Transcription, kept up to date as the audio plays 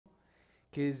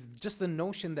Because just the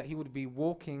notion that he would be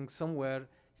walking somewhere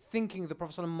thinking the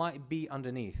Prophet ﷺ might be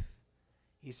underneath.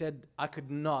 He said, I could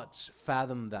not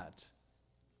fathom that.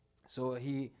 So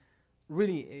he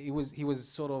was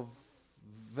sort of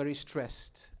very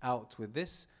stressed out with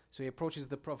this. So he approaches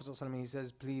the Prophet ﷺ and he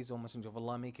says, please, O Messenger of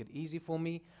Allah, make it easy for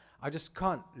me. I just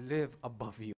can't live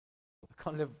above you. I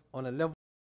can't live on a level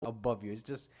above you.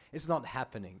 It's not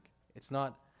happening. It's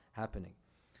not happening.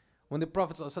 When the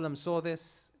Prophet ﷺ saw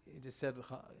this, he just said,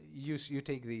 you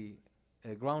take the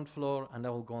ground floor and I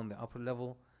will go on the upper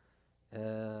level.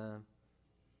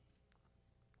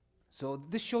 So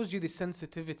this shows you the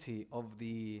sensitivity of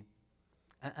the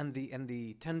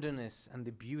tenderness and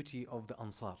the beauty of the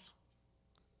Ansar.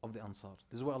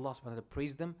 This is why Allah subhanahu wa ta'ala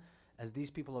praised them, as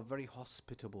these people are very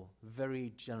hospitable,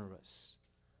 very generous.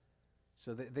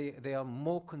 So they are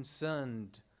more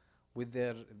concerned with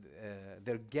their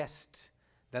guest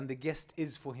than the guest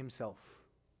is for himself.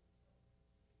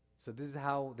 So this is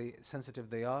how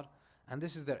sensitive they are, and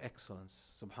this is their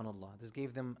excellence, subhanallah. This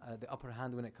gave them the upper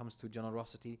hand when it comes to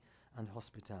generosity and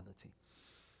hospitality.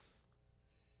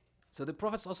 So the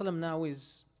Prophet ﷺ now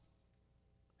is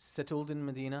settled in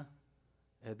Medina.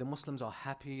 The Muslims are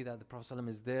happy that the Prophet ﷺ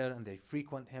is there and they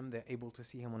frequent him. They're able to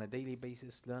see him on a daily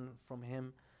basis, learn from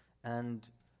him and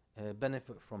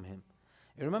benefit from him.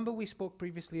 You remember we spoke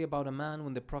previously about a man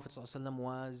when the Prophet ﷺ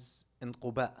was in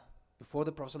Quba. Before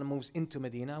the Prophet ﷺ moves into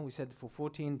Medina, we said for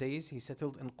 14 days he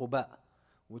settled in Quba,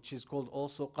 which is called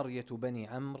also Qaryatu Bani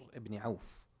Amr ibn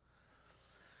Auf.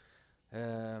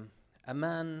 A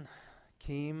man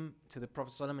came to the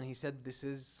Prophet ﷺ and he said, this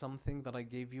is something that I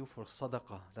gave you for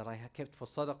sadaqah, that I had kept for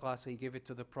sadaqah. So he gave it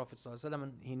to the Prophet ﷺ,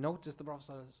 and he noticed the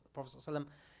Prophet ﷺ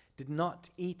did not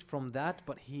eat from that,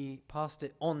 but he passed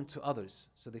it on to others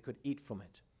so they could eat from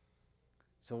it.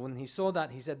 So when he saw that,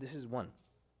 he said, this is one.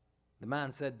 The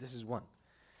man said, this is one.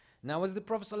 Now as the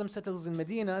Prophet ﷺ settles in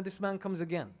Medina, this man comes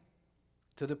again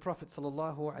to the Prophet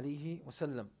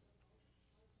ﷺ.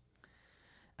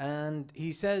 And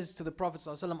he says to the Prophet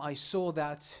ﷺ, I saw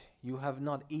that you have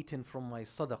not eaten from my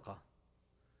sadaqah.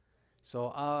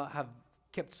 So I have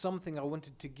kept something I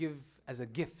wanted to give as a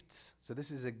gift. So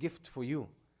this is a gift for you.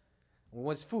 It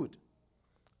was food.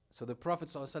 So the Prophet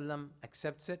ﷺ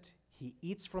accepts it, he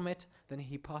eats from it, then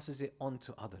he passes it on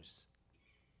to others.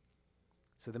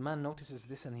 So the man notices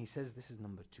this and he says, this is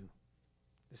number two.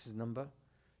 This is number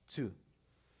two.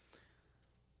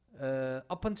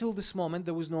 Up until this moment,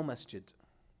 there was no masjid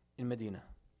in Medina.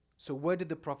 So where did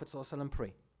the Prophet ﷺ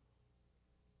pray?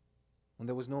 When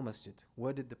there was no masjid,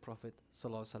 where did the Prophet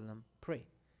ﷺ pray?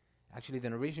 Actually, the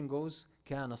narration goes,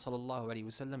 كان صلى الله عليه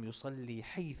وسلم يصلي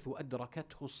حيث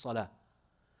أدركته الصلاة.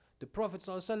 The Prophet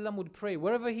ﷺ would pray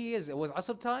wherever he is. It was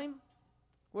Asr time.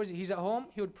 Where is he? He's at home.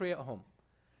 He would pray at home.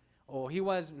 Or he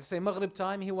was, say, Maghrib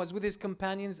time. He was with his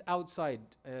companions outside,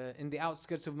 in the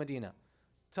outskirts of Medina.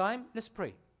 Time, let's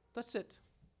pray. That's it.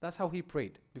 That's how he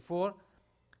prayed before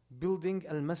building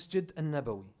Al-Masjid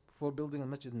Al-Nabawi. Before building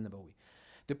Al-Masjid Al-Nabawi.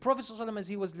 The Prophet ﷺ, as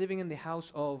he was living in the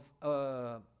house of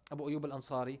Abu Ayyub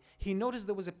al-Ansari, he noticed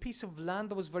there was a piece of land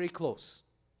that was very close.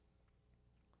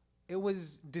 It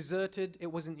was deserted, it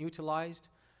wasn't utilized,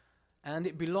 and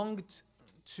it belonged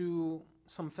to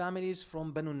some families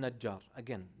from Banu Najjar.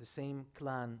 Again, the same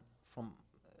clan from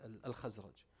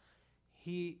Al-Khazraj.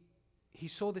 He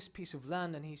saw this piece of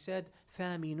land and he said,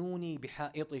 ثَامِنُونِي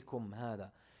بِحَائِطِكُمْ هَذَا.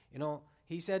 You know,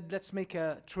 he said, let's make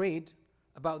a trade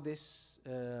about this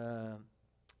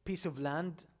piece of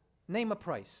land. Name a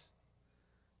price.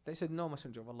 They said, no,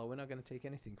 Messenger of Allah, we're not going to take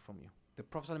anything from you. The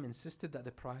Prophet ﷺ insisted that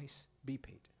the price be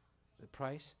paid. The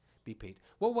price be paid.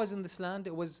 What was in this land?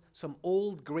 It was some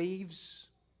old graves.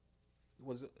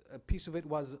 A piece of it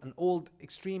was an old,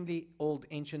 extremely old,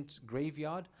 ancient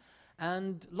graveyard,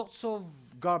 and lots of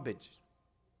garbage.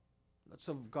 Lots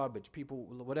of garbage. People,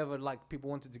 whatever people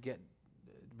wanted to get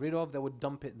rid of, they would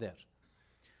dump it there.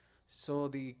 So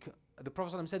the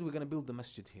Prophet ﷺ said, we're going to build the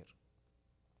masjid here.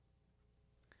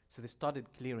 So they started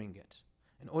clearing it.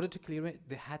 In order to clear it,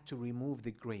 they had to remove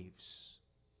the graves.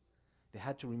 They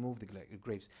had to remove the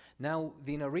graves. Now,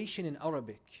 the narration in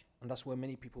Arabic, and that's where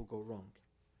many people go wrong.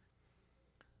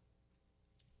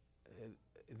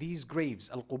 These graves,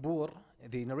 al-qubur,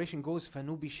 the narration goes,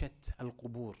 فَنُبِشَتْ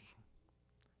الْقُبُورِ.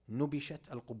 Nubishat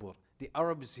al-qubur. The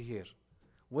Arabs here,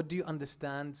 what do you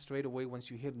understand straight away once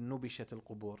you hear Nubishat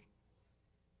al-qubur?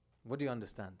 What do you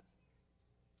understand?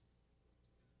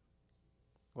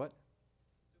 What?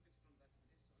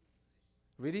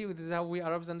 Really? This is how we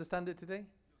Arabs understand it today?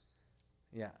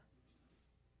 Yeah.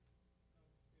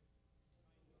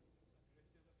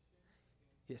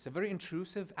 Yes, a very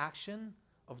intrusive action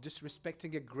of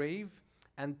disrespecting a grave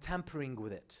and tampering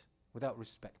with it. without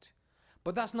respect.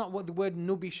 But that's not what the word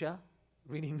nubisha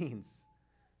really means.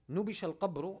 Nubisha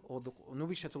al-qabru, or the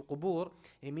nubishat al-qubur,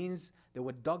 it means they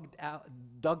were dug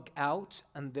out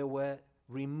and they were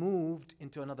removed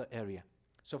into another area.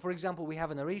 So for example, we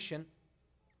have a narration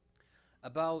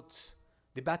about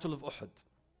the Battle of Uhud.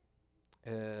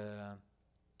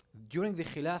 During the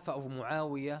Khilafah of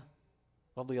Muawiyah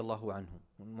radiyallahu anhu.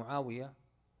 Muawiyah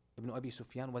ibn Abi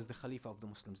Sufyan was the Khalifa of the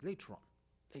Muslims later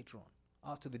on,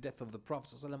 after the death of the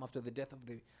Prophet ﷺ, after the death of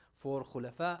the four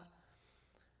Khulafa,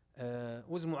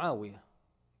 was Muawiyah,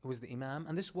 who was the Imam,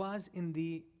 and this was in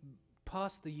the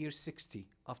past the year 60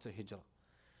 after Hijrah.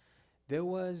 There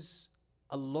was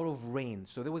a lot of rain,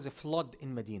 so there was a flood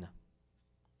in Medina.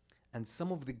 And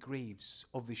some of the graves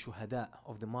of the shuhada,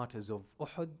 of the martyrs of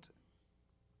Uhud,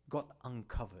 got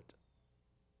uncovered.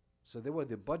 So there were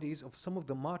the bodies of some of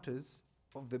the martyrs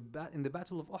of in the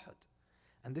Battle of Uhud.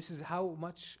 And this is how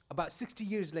much, about 60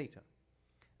 years later.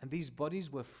 And these bodies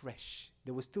were fresh.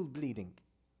 They were still bleeding.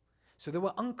 So they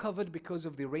were uncovered because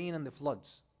of the rain and the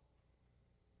floods.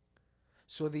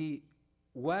 So the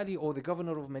wali, or the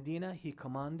governor of Medina, he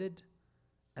commanded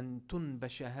أن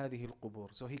تنبش هذه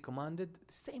القبور. So he commanded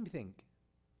the same thing.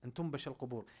 أن تنبش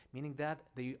القبور, meaning that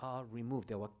they are removed.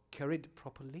 They were carried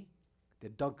properly. They're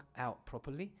dug out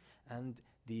properly. And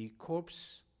the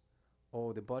corpse,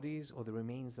 or the bodies, or the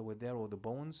remains that were there, or the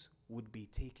bones, would be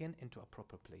taken into a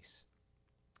proper place.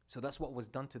 So that's what was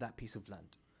done to that piece of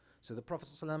land. So the Prophet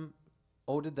ﷺ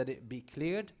ordered that it be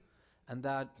cleared, and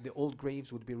that the old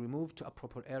graves would be removed to a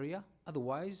proper area.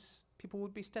 Otherwise, people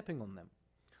would be stepping on them.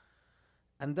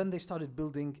 And then they started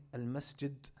building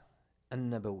Al-Masjid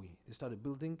Al-Nabawi. They started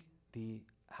building the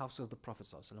house of the Prophet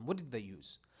ﷺ. What did they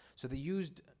use? So they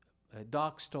used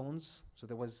dark stones. So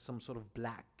there was some sort of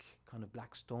black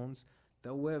stones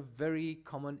that were very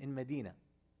common in Medina.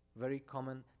 Very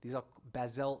common. These are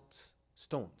basalt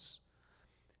stones.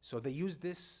 So they used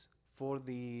this for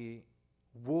the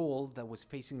wall that was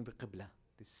facing the Qibla,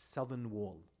 the southern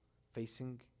wall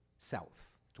facing south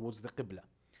towards the Qibla.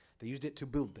 They used it to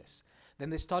build this. Then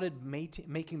they started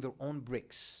making their own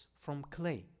bricks from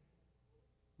clay.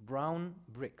 Brown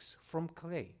bricks from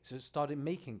clay. So they started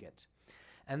making it.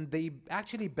 And they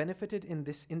actually benefited in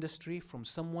this industry from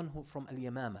someone who from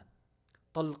Al-Yamama.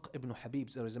 Talq ibn Habib.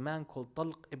 There is a man called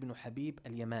Talq ibn Habib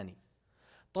Al-Yamani.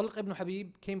 Talq ibn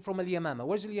Habib came from Al-Yamama.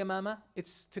 Where's Al-Yamama?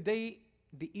 It's today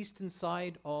the eastern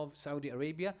side of Saudi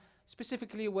Arabia,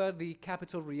 specifically where the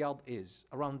capital Riyadh is,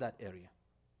 around that area.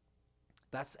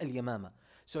 That's Al-Yamama.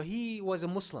 So he was a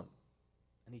Muslim,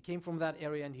 and he came from that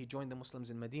area, and he joined the Muslims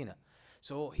in Medina.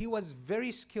 So he was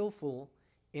very skillful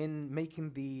in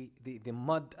making the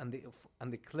mud and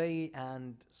the clay,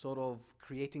 and sort of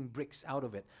creating bricks out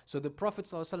of it. So the Prophet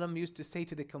ﷺ used to say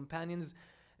to the companions,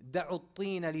 دعوا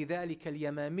الطين لذلك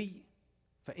اليمامي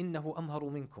فإنه أمهر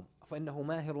منكم فإنه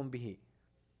ماهر به.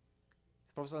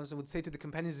 The Prophet ﷺ would say to the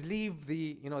companions, leave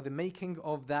the making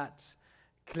of that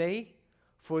clay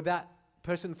for that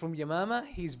person from Yamama.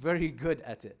 He's very good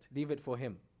at it. Leave it for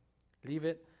him. Leave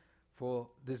it for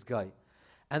this guy.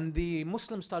 And the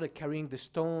Muslims started carrying the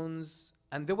stones.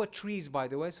 And there were trees, by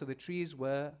the way. So the trees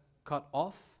were cut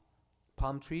off.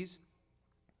 Palm trees.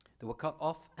 They were cut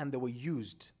off and they were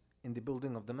used in the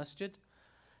building of the masjid.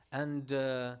 And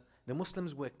the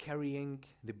Muslims were carrying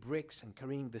the bricks and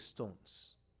carrying the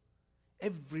stones.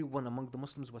 Everyone among the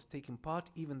Muslims was taking part,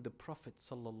 even the Prophet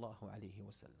sallallahu alaihi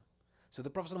wasallam. So the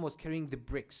Prophet ﷺ was carrying the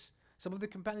bricks. Some of the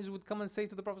companions would come and say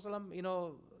to the Prophet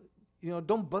ﷺ,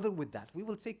 don't bother with that. We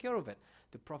will take care of it.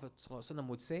 The Prophet ﷺ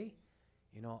would say,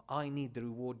 I need the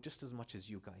reward just as much as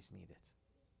you guys need it.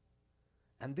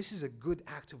 And this is a good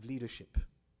act of leadership.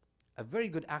 A very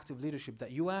good act of leadership,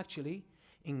 that you actually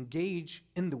engage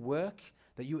in the work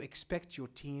that you expect your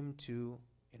team to,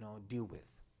 deal with.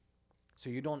 So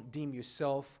you don't deem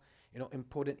yourself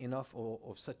important enough or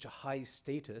of such a high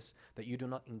status that you do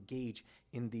not engage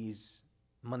in these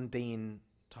mundane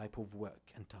type of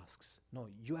work and tasks. No,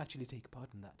 you actually take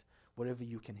part in that. Wherever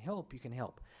you can help, you can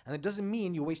help. And it doesn't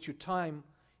mean you waste your time,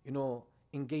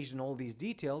 engaged in all these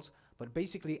details, but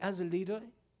basically as a leader,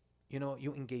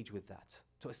 you engage with that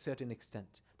to a certain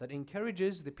extent. That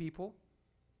encourages the people,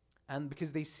 and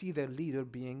because they see their leader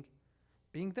being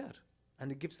there.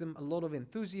 And it gives them a lot of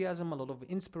enthusiasm, a lot of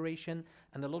inspiration,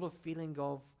 and a lot of feeling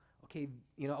of, okay,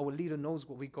 our leader knows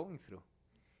what we're going through.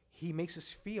 He makes us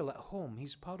feel at home.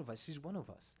 He's part of us. He's one of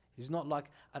us. He's not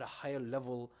like at a higher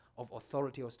level of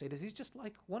authority or status. He's just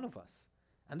like one of us.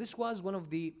 And this was one of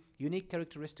the unique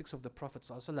characteristics of the Prophet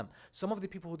ﷺ. Some of the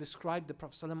people who described the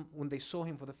Prophet ﷺ when they saw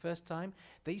him for the first time,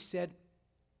 they said,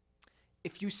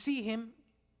 if you see him,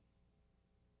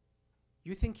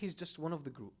 you think he's just one of the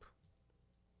group.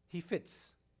 he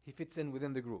fits. He fits in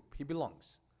within the group. He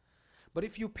belongs. But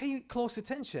if you pay close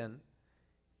attention,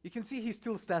 you can see he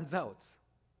still stands out.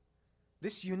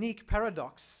 This unique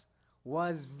paradox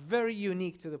was very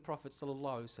unique to the Prophet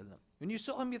ﷺ. When you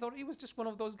saw him, you thought he was just one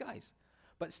of those guys.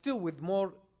 But still, with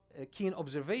more keen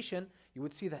observation, you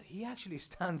would see that he actually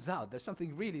stands out. There's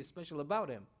something really special about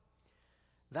him.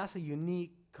 That's a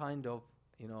unique kind of,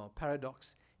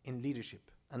 paradox in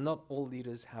leadership. And not all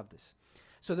leaders have this.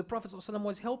 So the Prophet ﷺ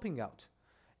was helping out.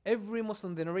 Every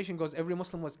Muslim, the narration goes, every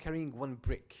Muslim was carrying one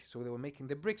brick. So they were making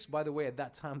the bricks. By the way, at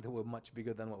that time, they were much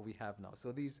bigger than what we have now.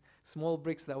 So these small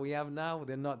bricks that we have now,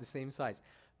 they're not the same size.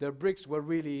 Their bricks were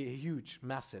really huge,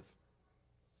 massive.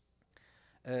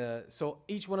 So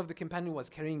each one of the companions was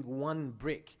carrying one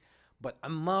brick. But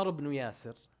Ammar ibn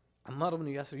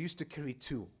Yasir used to carry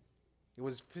two. He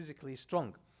was physically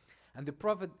strong. And the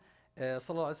Prophet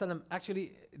ﷺ,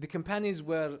 actually, the companions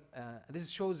were, this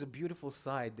shows a beautiful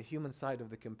side, the human side of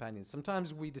the companions.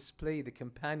 Sometimes we display the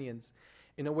companions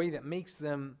in a way that makes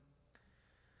them,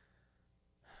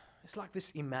 it's like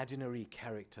this imaginary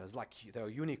characters, like they're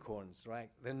unicorns, right?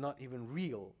 They're not even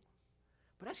real.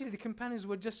 But actually the companions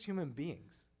were just human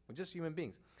beings.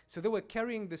 So they were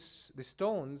carrying the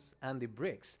stones and the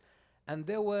bricks, and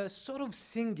they were sort of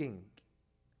singing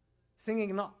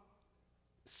not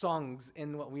songs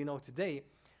in what we know today,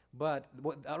 but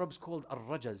what the Arabs called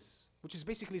al-rajaz, which is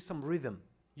basically some rhythm,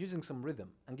 using some rhythm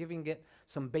and giving it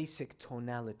some basic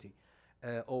tonality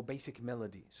or basic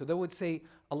melody. So they would say,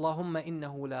 Allahumma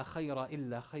innahu la khayra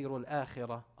illa khayrul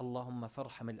akhirah, Allahumma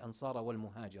farham al-ansara wal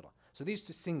muhajira. So they used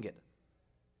to sing it.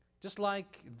 Just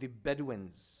like the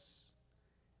Bedouins,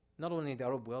 not only in the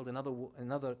Arab world, in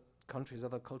other countries,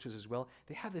 other cultures as well,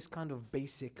 they have this kind of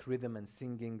basic rhythm and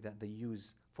singing that they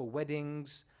use for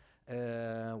weddings,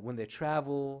 when they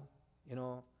travel,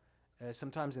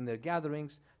 sometimes in their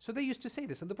gatherings. So they used to say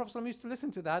this, and the Prophet ﷺ used to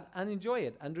listen to that and enjoy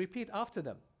it and repeat after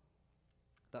them.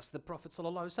 That's the Prophet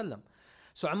ﷺ.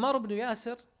 So Ammar ibn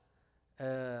Yasir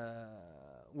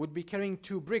would be carrying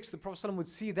two bricks. The Prophet ﷺ would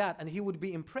see that, and he would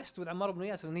be impressed with Ammar ibn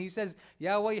Yasir. And he says,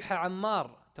 Ya wayha Ammar,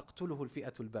 taqtuluhu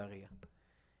al-fi'atu al-baghiyah.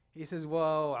 He says,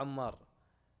 wow, Ammar,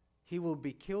 he will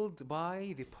be killed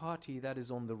by the party that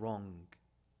is on the wrong.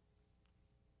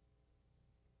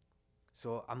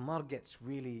 So Ammar gets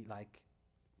really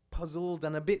puzzled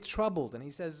and a bit troubled. And he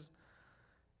says,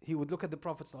 he would look at the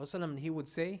Prophet ﷺ and he would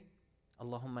say,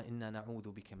 Allahumma inna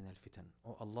na'udhu bika min al-fitan.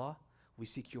 Oh Allah, we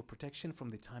seek your protection from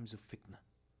the times of fitna.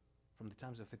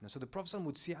 So the Prophet ﷺ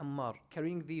would see Ammar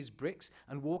carrying these bricks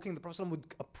and walking. The Prophet ﷺ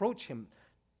would approach him.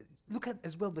 Look at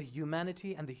as well the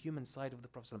humanity and the human side of the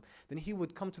Prophet ﷺ. Then he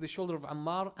would come to the shoulder of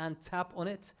Ammar and tap on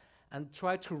it and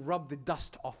try to rub the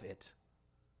dust off it.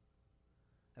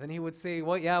 And then he would say,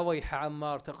 Ya wayha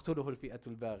Ammar, taqtuluhu al-fi'atu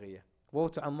al-baghiyah. Woe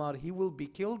to Ammar, he will be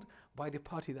killed by the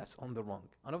party that's on the wrong.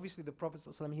 And obviously the Prophet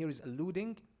ﷺ here is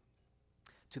alluding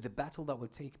to the battle that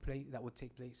would take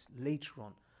place later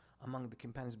on among the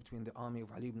companions between the army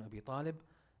of Ali ibn Abi Talib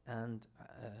and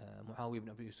Muawiyah ibn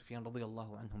Abi Sufyan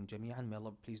radiyallahu anhum jami'an. May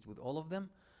Allah be pleased with all of them.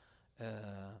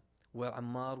 Where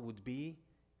Ammar would be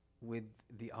with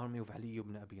the army of Ali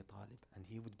ibn Abi Talib, and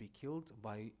he would be killed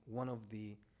by one of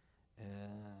the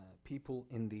people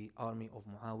in the army of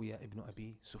Muawiyah ibn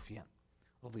Abi Sufyan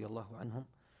radiyallahu anhum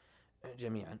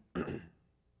jami'an.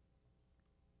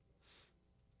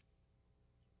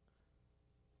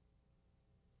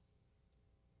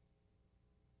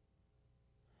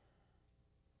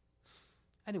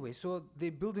 Anyway, so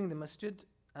they're building the masjid,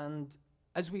 and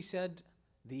as we said,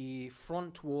 the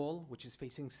front wall, which is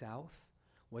facing south,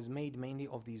 was made mainly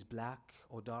of these black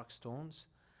or dark stones,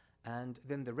 and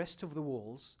then the rest of the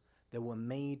walls, they were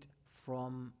made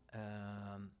from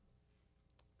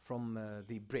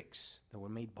the bricks that were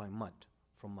made by mud.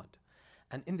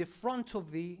 And in the front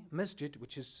of the masjid,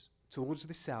 which is towards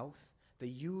the south, they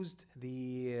used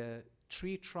the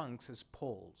tree trunks as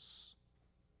poles.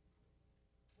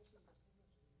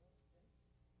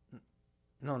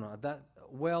 No,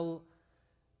 well,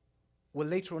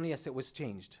 later on, yes, it was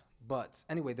changed. But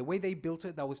anyway, the way they built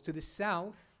it, that was to the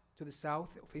south,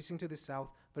 facing to the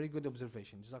south. Very good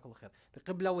observation. Jazakallah khair. The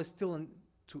Qibla was still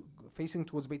facing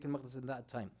towards Bayt al-Maqdis at that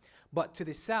time. But to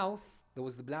the south, there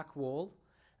was the black wall,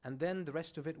 and then the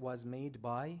rest of it was made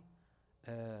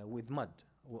with mud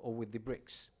or with the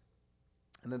bricks.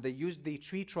 And then they used the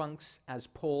tree trunks as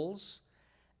poles,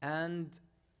 and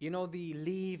the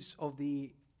leaves of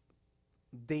the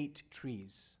date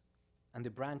trees and the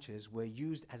branches were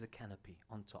used as a canopy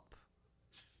on top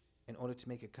in order to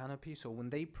make a canopy. So when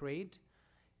they prayed,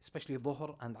 especially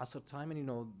Dhuhr and Asr time,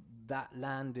 and that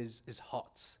land is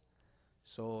hot,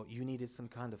 So you needed some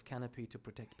kind of canopy to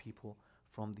protect people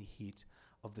from the heat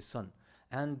of the sun.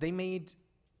 And they made,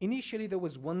 initially there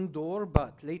was one door,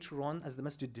 but later on, as the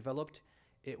masjid developed,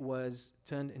 it was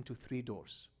turned into 3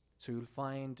 doors. So you'll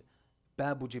find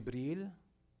Babu Jibril,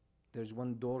 there's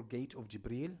one door, gate of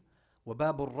Jibril, wa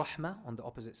Babu Rahma on the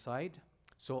opposite side.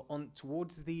 So on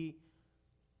towards the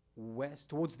west,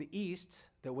 towards the east,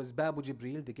 there was Babu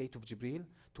Jibril, the gate of Jibril.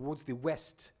 Towards the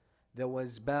west, there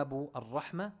was Babu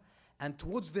Ar-Rahma. And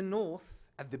towards the north,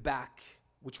 at the back,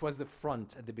 which was the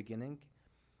front at the beginning,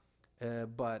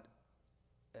 but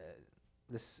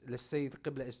let's say the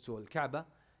Qibla is to Al-Kaaba.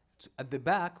 At the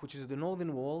back, which is the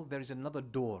northern wall, there is another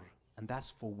door, and that's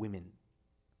for women.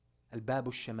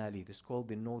 Al-Babu Shamali, this is called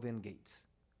the northern gate.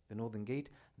 The northern gate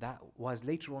that was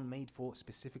later on made for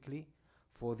specifically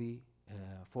for the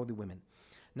women.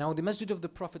 Now the Masjid of the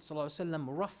Prophet ﷺ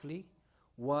roughly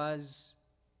was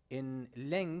in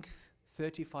length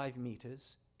 35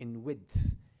 meters, in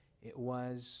width it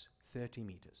was 30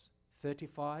 meters.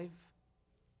 35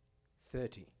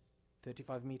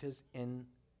 meters in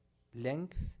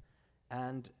length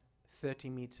and 30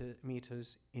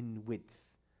 meters in width.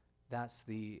 That's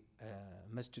the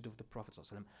Masjid of the Prophet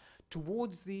ﷺ.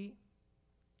 Towards the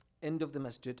end of the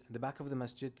masjid, the back of the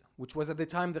masjid, which was at the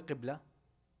time the Qibla,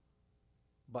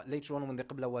 but later on when the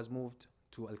Qibla was moved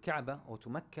to Al-Kaaba or to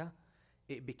Mecca,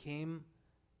 it came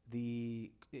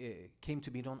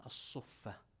to be known as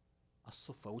Sufa.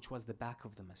 As-Sufa, which was the back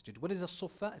of the masjid. What is a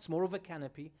Sufa? It's more of a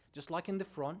canopy, just like in the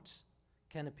front,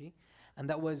 canopy, and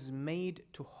that was made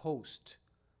to host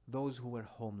those who were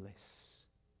homeless.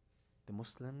 The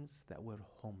Muslims that were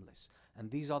homeless. And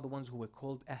these are the ones who were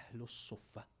called Ahlus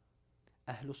Sufa.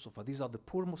 Ahlus Sufa. These are the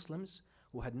poor Muslims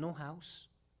who had no house,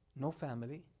 no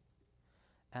family,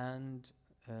 and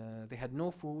they had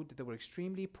no food. They were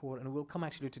extremely poor, and we'll come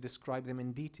actually to describe them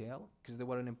in detail because they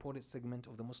were an important segment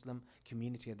of the Muslim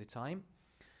community at the time.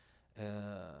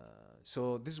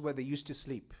 So this is where they used to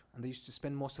sleep, and they used to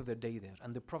spend most of their day there.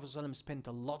 And the Prophet ﷺ spent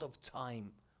a lot of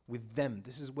time with them.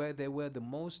 This is where they were the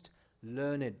most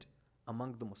learned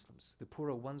among the Muslims. The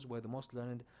poorer ones were the most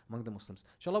learned among the Muslims.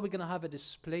 Inshallah, we're going to have a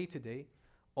display today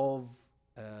of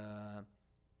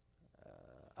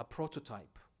a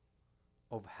prototype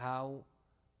of how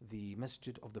the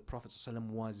Masjid of the Prophet ﷺ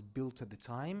was built at the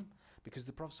time, because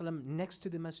the Prophet ﷺ, next to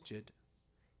the Masjid,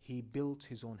 he built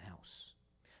his own house.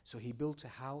 So he built a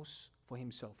house for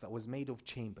himself that was made of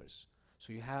chambers.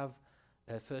 So you have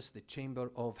first the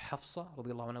chamber of Hafsa,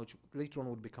 which later on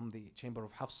would become the chamber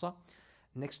of Hafsa.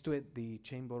 Next to it, the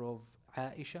chamber of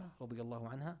Aisha,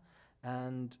 anha,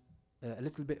 and a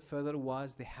little bit further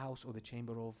was the house or the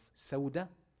chamber of Sauda.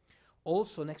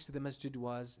 Also next to the masjid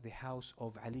was the house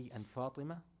of Ali and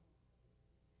Fatima,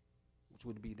 which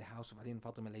would be the house of Ali and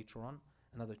Fatima later on,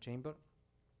 another chamber.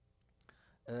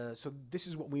 So this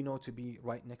is what we know to be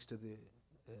right next to the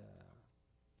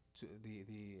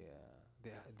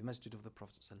masjid of the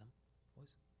Prophet ﷺ.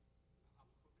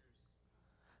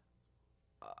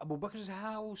 Abu Bakr's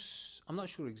house, I'm not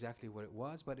sure exactly where it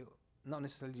was, but not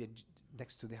necessarily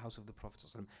next to the house of the Prophet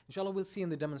ﷺ. Inshallah, we'll see in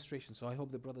the demonstration, so I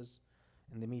hope the brothers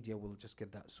in the media will just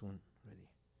get that soon ready.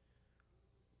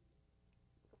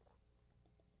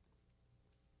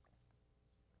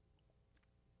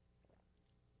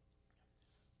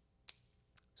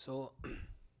 So,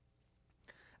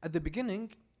 at the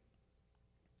beginning,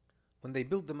 when they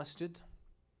built the masjid,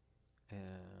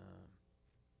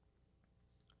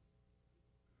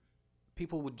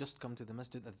 people would just come to the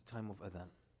masjid at the time of adhan.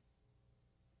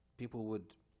 People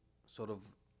would sort of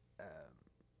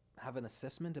have an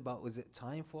assessment about, is it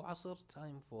time for asr,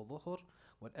 time for dhuhr,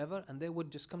 whatever, and they would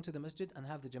just come to the masjid and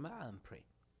have the jama'ah and pray.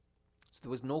 So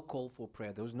there was no call for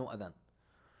prayer, there was no adhan.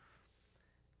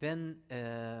 Then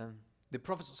the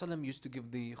Prophet ﷺ used to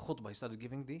give the khutbah. He started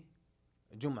giving the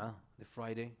Jum'ah, the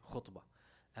Friday khutbah.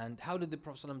 And how did the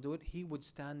Prophet ﷺ do it? He would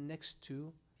stand next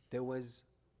to, there was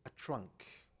a trunk,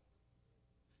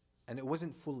 and it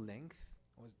wasn't full length,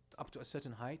 it was up to a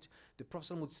certain height. The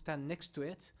Prophet ﷺ would stand next to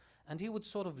it, and he would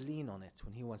sort of lean on it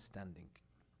when he was standing.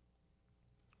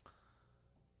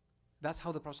 That's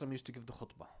how the Prophet ﷺ used to give the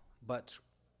khutbah. But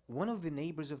one of the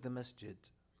neighbors of the masjid,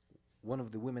 one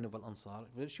of the women of Al-Ansar,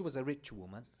 she was a rich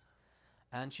woman,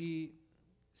 and she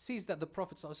sees that the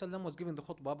Prophet ﷺ was giving the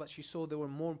khutbah, but she saw there were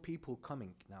more people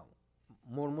coming now,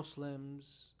 more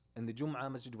Muslims, and the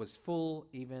Jum'ah masjid was full,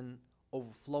 even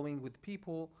overflowing with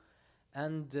people.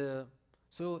 And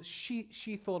so she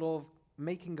thought of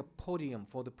making a podium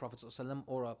for the Prophet ﷺ,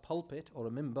 or a pulpit or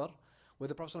a minbar, where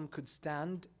the Prophet ﷺ could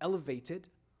stand elevated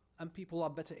and people are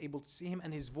better able to see him,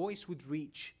 and his voice would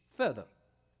reach further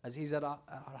as he's at a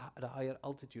higher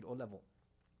altitude or level.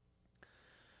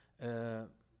 Uh,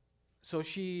 so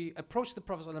she approached the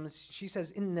Prophet ﷺ. She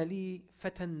says, "Inna li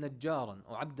fatan najjaran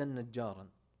or abdan najjaran.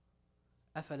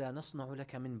 Afala nasna'u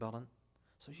laka minbaran."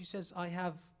 So she says, I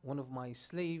have one of my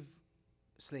slaves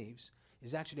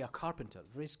is actually a carpenter,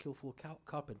 very skillful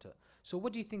carpenter. So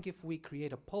what do you think if we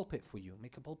create a pulpit for you,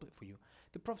 make a pulpit for you?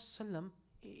 The Prophet ﷺ,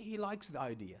 he likes the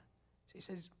idea. So he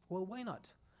says, well, why not?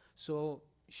 So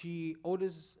she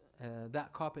orders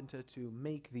that carpenter to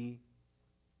make the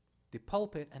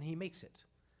pulpit, and he makes it.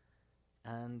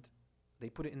 And they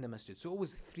put it in the masjid. So it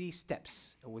was 3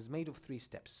 steps. It was made of 3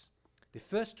 steps. The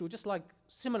first 2, just like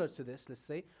similar to this, let's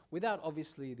say, without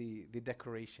obviously the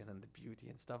decoration and the beauty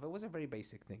and stuff. It was a very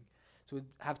basic thing. So we'd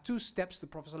have 2 steps the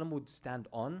Prophet ﷺ would stand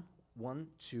on, 1,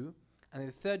 2, and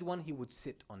the third one he would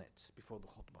sit on it before the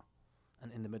khutbah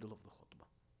and in the middle of the khutbah.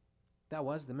 That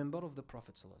was the minbar of the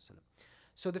Prophet ﷺ.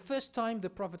 So the first time the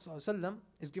Prophet ﷺ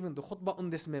is given the khutbah on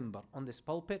this minbar, on this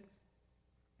pulpit,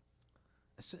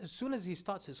 as soon as he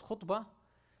starts his khutbah,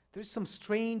 there is some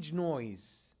strange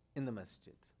noise in the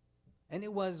masjid. And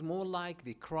it was more like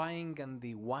the crying and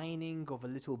the whining of a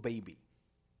little baby.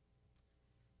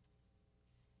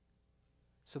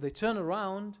 So they turn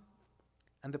around,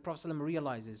 and the Prophet ﷺ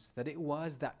realizes that it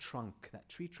was that trunk, that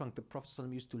tree trunk the Prophet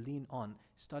ﷺ used to lean on,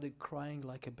 started crying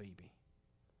like a baby.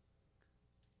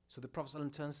 So the Prophet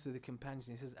ﷺ turns to the companions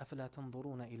and he says, أَفَلَا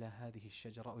تَنْظُرُونَ إِلَى هَذِهِ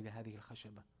الشَّجَرَةِ إِلَى هَذِهِ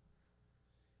الْخَشَبَةِ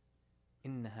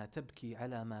إِنَّهَا تَبْكِي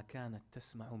عَلَى مَا كَانَتْ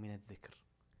تَسْمَعُ مِنَ الذِّكْرِ.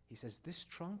 He says, this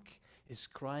trunk is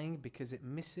crying because it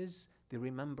misses the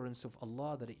remembrance of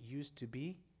Allah that it used to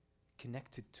be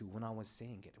connected to when I was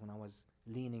saying it, when I was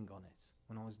leaning on it,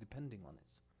 when I was depending on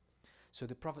it. So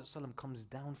the Prophet ﷺ comes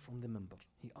down from the minbar.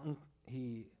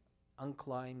 He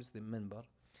unclimbs the minbar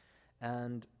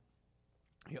and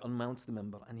he unmounts the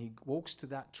minbar and he walks to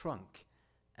that trunk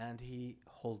and he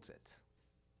holds it.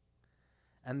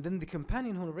 And then the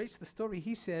companion who narrates the story,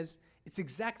 he says, it's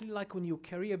exactly like when you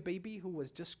carry a baby who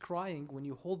was just crying. When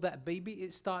you hold that baby,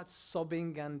 it starts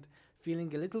sobbing and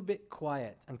feeling a little bit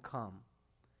quiet and calm.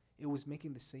 It was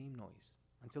making the same noise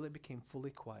until it became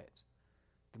fully quiet.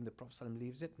 Then the Prophet ﷺ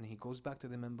leaves it and he goes back to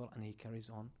the minbar and he carries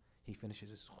on. He finishes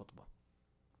his khutbah.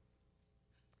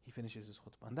 He finishes his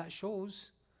khutbah. And that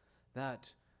shows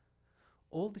that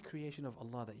all the creation of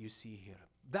Allah that you see here,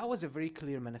 that was a very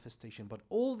clear manifestation, but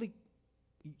all the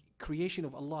creation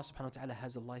of Allah subhanahu wa ta'ala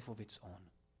has a life of its own.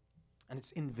 And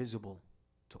it's invisible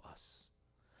to us.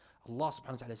 Allah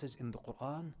subhanahu wa ta'ala says in the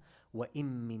Quran,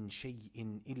 وَإِن مِّن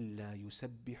شَيْءٍ إِلَّا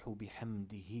يُسَبِّحُ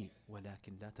بِحَمْدِهِ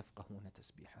وَلَكِنْ لَا تَفْقَهُونَ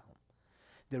تَسْبِيحَهُم.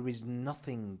 There is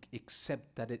nothing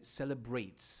except that it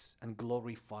celebrates and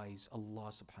glorifies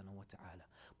Allah subhanahu wa ta'ala.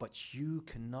 But you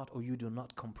cannot or you do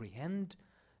not comprehend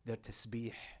their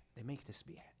tasbih. They make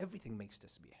tasbih. Everything makes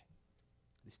tasbih.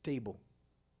 This table,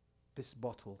 this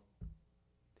bottle,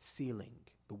 the ceiling,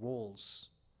 the walls,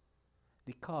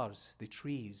 the cars, the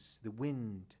trees, the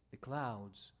wind, the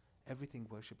clouds, everything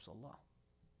worships Allah.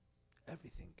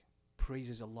 Everything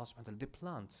praises Allah subhanahu wa ta'ala. The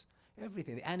plants,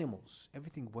 everything, the animals,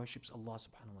 everything worships Allah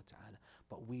subhanahu wa ta'ala.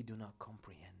 But we do not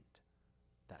comprehend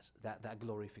that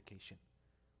glorification.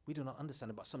 We do not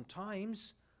understand it. But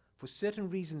sometimes, for certain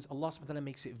reasons, Allah subhanahu wa ta'ala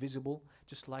makes it visible,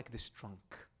 just like this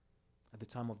trunk at the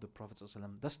time of the Prophet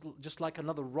ﷺ. That's just like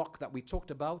another rock that we talked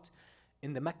about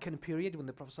in the Meccan period when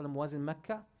the Prophet ﷺ was in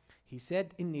Mecca. He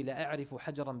said, إِنِّي لَأَعْرِفُ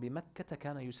حَجَرًا بِمَكَّةَ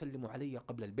كَانَ يُسَلِّمُ عَلَيَّ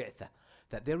قَبْلَ الْبِعْثَةِ.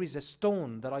 That there is a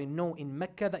stone that I know in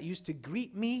Mecca that used to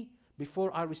greet me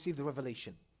before I received the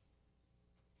revelation.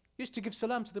 Used to give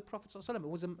salam to the Prophet ﷺ. It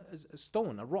was a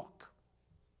stone, a rock.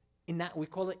 We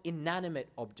call it inanimate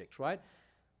object, right?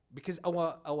 Because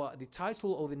the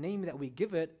title or the name that we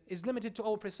give it is limited to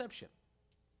our perception.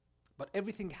 But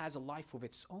everything has a life of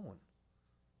its own.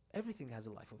 Everything has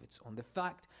a life of its own. The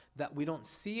fact that we don't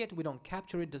see it, we don't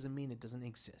capture it, doesn't mean it doesn't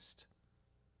exist.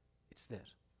 It's there.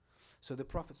 So the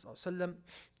Prophet ﷺ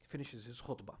finishes his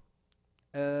khutbah.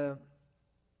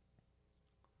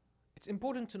 It's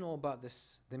important to know about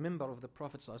this, the minbar of the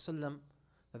Prophet ﷺ,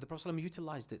 that the Prophet ﷺ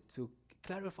utilized it to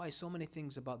clarify so many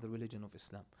things about the religion of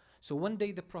Islam. So one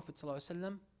day the Prophet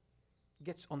ﷺ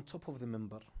gets on top of the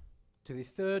minbar, to the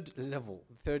third level,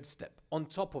 third step, on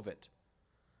top of it.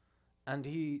 And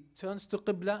he turns to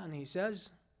Qibla and he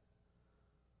says,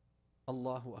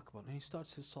 Allahu Akbar. And he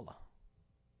starts his salah.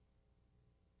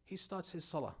 He starts his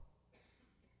salah.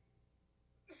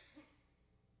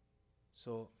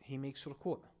 So he makes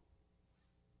ruku'.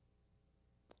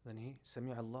 Then he,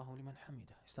 Sami' Allahu liman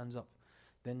hamida. He stands up.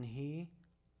 Then he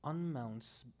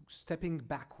unmounts, stepping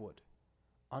backward,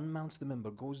 unmounts the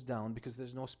minbar, goes down because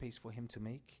there's no space for him to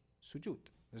make sujood.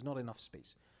 There's not enough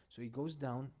space. So he goes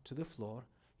down to the floor,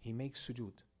 he makes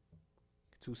sujood,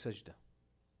 2 sajda.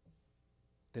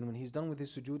 Then when he's done with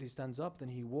his sujood, he stands up, then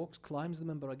he walks, climbs the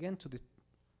minbar again to the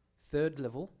third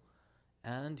level,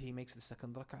 and he makes the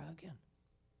second rak'ah again.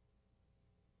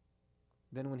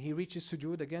 Then when he reaches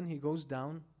sujood again, he goes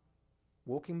down,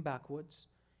 walking backwards,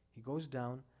 he goes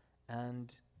down,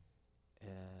 and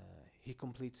he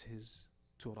completes his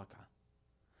 2 rak'ah.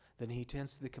 Then he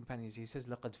turns to the companions, he says,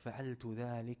 لَقَدْ فَعَلْتُ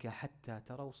ذَلِكَ حَتَّى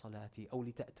تَرَوْا صَلَاتِي أَوْ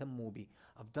لِتَأْتَمُّوا بِي.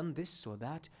 I've done this so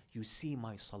that you see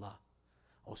my salah,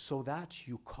 or so that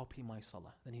you copy my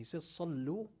salah. Then he says,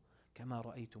 صَلُّوا كَمَا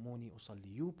رَأَيْتُمُونِي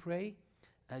أُصَلِّي. You pray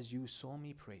as you saw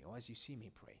me pray, or as you see me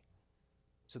pray.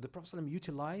 So the Prophet ﷺ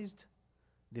utilized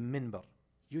the minbar.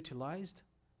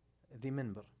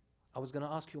 I was going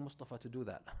to ask you, Mustafa, to do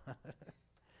that.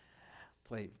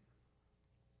 طيب.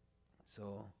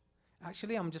 So,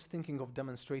 actually, I'm just thinking of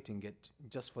demonstrating it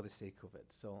just for the sake of it.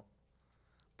 So,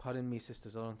 pardon me,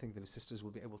 sisters. I don't think the sisters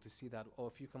will be able to see that. Or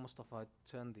if you can, Mustafa,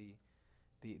 turn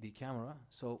the camera.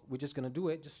 So, we're just going to do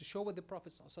it just to show what the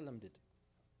Prophet ﷺ did.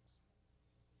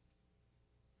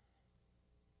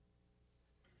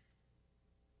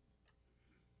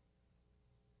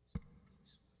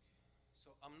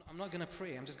 So, I'm not going to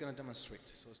pray. I'm just going to demonstrate.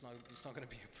 So, it's not going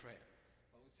to be a prayer.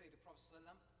 But we say the Prophet ﷺ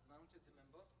mounted the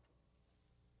minbar.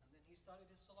 He started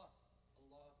his salah,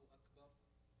 Allahu Akbar,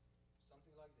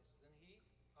 something like this. Then he,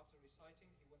 after reciting,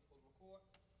 he went for ruku',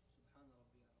 Subhana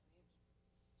Rabbi al-Azim,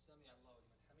 Sami Allahu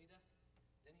liman hamidah.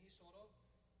 Then he sort of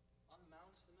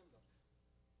unmounts the minbar.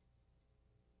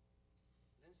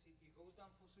 Then he goes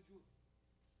down for sujood.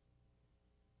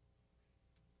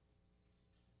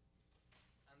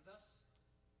 And thus,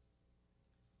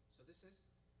 so this is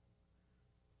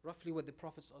roughly what the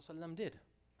Prophet ﷺ did.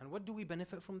 And what do we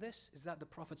benefit from this? Is that the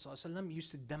Prophet ﷺ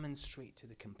used to demonstrate to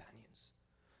the companions.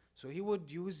 So he would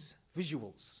use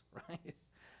visuals, right?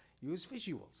 Use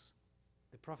visuals.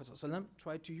 The Prophet ﷺ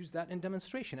tried to use that in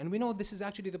demonstration. And we know this is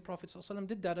actually the Prophet ﷺ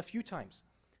did that a few times.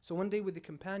 So one day with the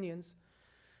companions,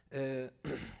 the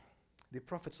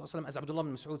Prophet ﷺ, as Abdullah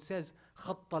ibn Mas'ud says,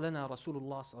 خَطَّ لَنَا رَسُولُ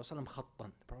اللَّهِ ﷺ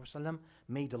خَطًّا. The Prophet ﷺ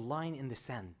made a line in the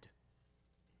sand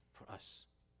for us.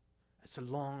 It's a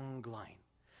long line.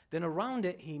 Then around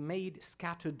it, he made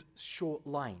scattered short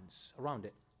lines around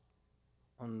it,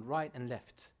 on right and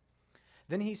left.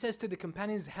 Then he says to the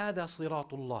companions, هَذَا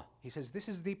صِرَاطُ اللَّهِ. He says, this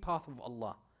is the path of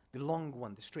Allah, the long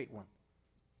one, the straight one.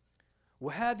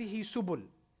 وَهَذِهِ سُبُلٌ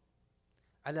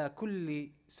عَلَى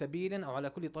كُلِّ سَبِيلٍ أو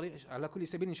على كل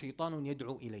سبيل شيطان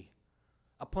يدعو إليه.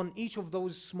 Upon each of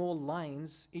those small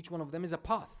lines, each one of them is a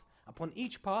path. Upon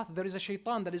each path, there is a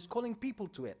shaitan that is calling people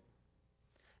to it.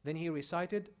 Then he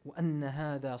recited, وَأَنَّ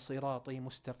هَذَا صِرَاطِي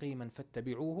مُسْتَقِيمًا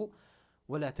فَاتَّبِعُوهُ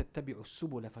وَلَا تَتَّبِعُوا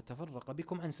السُّبُلَ فَتَفَرَّقَ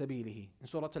بِكُمْ عَنْ سَبِيلِهِ. In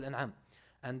Surah Al-An'am.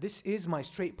 And this is my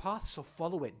straight path, so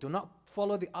follow it. Do not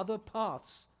follow the other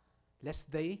paths,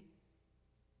 lest they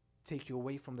take you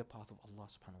away from the path of Allah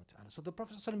subhanahu wa ta'ala. So the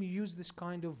Prophet ﷺ used this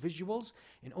kind of visuals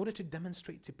in order to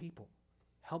demonstrate to people,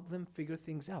 help them figure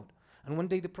things out. And one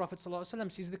day the Prophet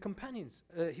ﷺ sees the companions.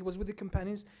 He was with the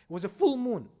companions. It was a full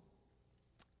moon.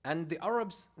 And the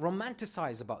Arabs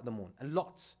romanticize about the moon a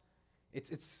lot.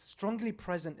 It's strongly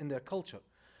present in their culture.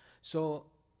 So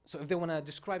if they want to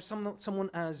describe someone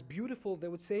as beautiful, they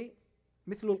would say,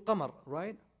 مثل القمر,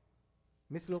 right?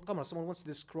 مثل القمر. Someone wants to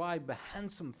describe a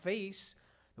handsome face,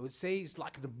 they would say it's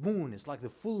like the moon, it's like the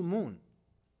full moon.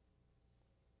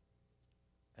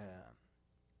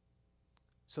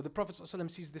 So the Prophet ﷺ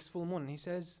sees this full moon and he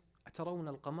says, أترون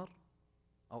القمر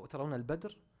أو أترون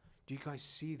البدر? Do you guys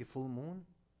see the full moon?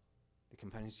 The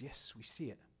companions, yes, we see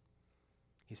it.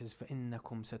 He says,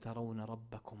 فَإِنَّكُمْ سَتَرَوْنَ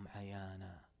رَبَّكُمْ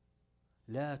عَيَانًا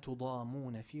لَا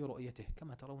تُضَامُونَ فِي رُؤْيَتِهِ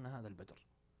كَمَا تَرَوْنَ هَذَا الْبَدْرِ.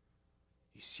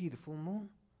 You see the full moon?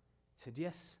 He said,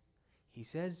 yes. He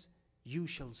says, you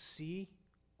shall see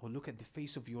or look at the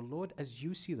face of your Lord as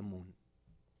you see the moon.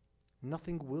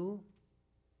 Nothing will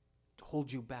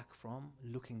hold you back from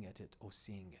looking at it or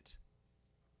seeing it.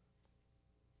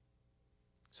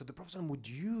 So the Prophet ﷺ would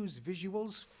use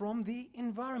visuals from the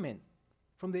environment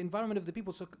of the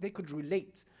people, so they could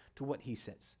relate to what he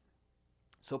says.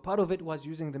 So part of it was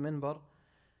using the minbar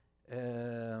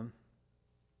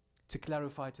to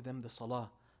clarify to them the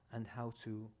salah and how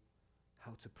to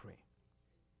pray.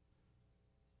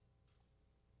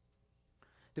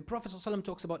 The Prophet ﷺ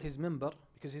talks about his minbar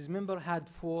because his minbar had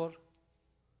 4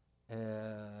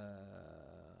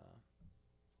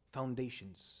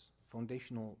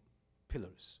 foundational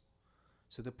pillars.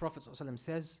 So the Prophet ﷺ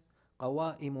says,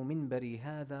 قوائم منبري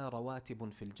هذا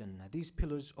رواتب في الجنة. These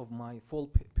pillars of my 4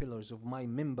 pillars of my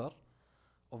minbar,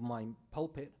 of my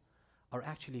pulpit, are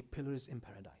actually pillars in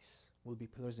paradise. Will be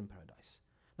pillars in paradise.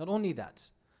 Not only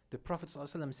that, the Prophet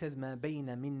ﷺ says, ما بين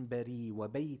منبري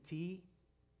وبيتي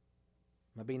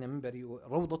ما بين منبري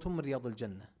روضة من رياض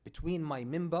الجنة. Between my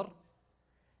minbar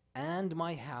and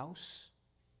my house,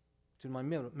 between my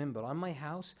minbar and my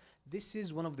house, this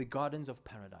is one of the gardens of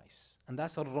paradise. And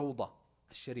that's a rawda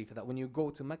al-sharif, that when you go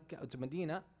to Mecca or to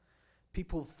Medina,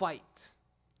 people fight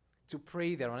to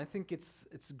pray there. And I think it's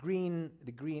green,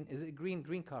 is it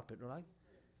green carpet, right?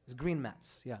 It's green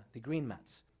mats, yeah, the green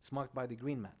mats. It's marked by the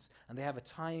green mats. And they have a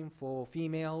time for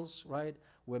females, right,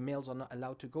 where males are not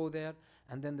allowed to go there.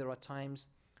 And then there are times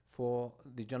for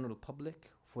the general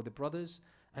public, for the brothers.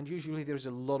 And usually there's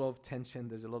a lot of tension,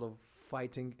 there's a lot of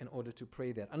fighting in order to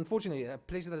pray there. Unfortunately, a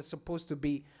place that is supposed to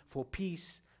be for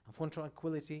peace and for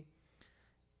tranquility,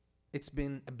 it's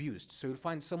been abused. So you'll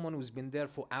find someone who's been there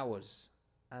for hours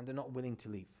and they're not willing to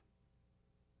leave.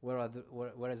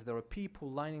 Whereas there are people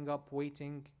lining up,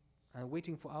 waiting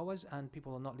for hours, and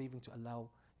people are not leaving to allow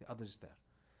the others there.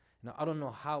 Now, I don't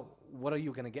know what are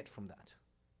you going to get from that?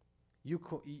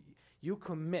 You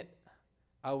commit,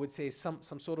 I would say, some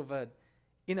sort of a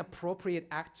inappropriate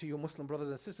act to your Muslim brothers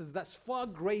and sisters. That's far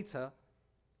greater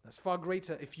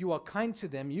if you are kind to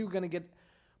them. You're going to get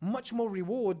much more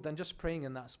reward than just praying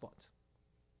in that spot.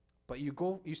 But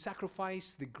you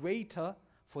sacrifice the greater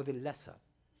for the lesser.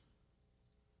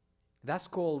 That's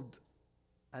called,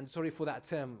 and sorry for that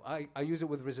term, I use it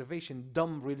with reservation,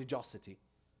 dumb religiosity.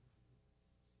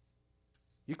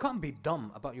 You can't be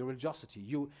dumb about your religiosity.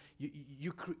 You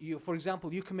for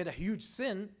example, you commit a huge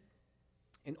sin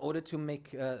in order to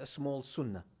make a small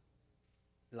sunnah,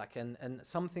 like and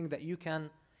something that you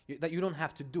don't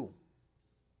have to do.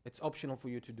 It's optional for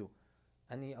you to do.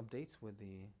 Any updates with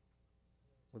the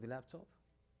laptop?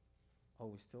 Are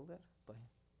we still there?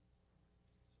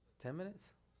 10 minutes?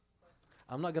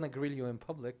 I'm not going to grill you in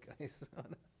public, guys.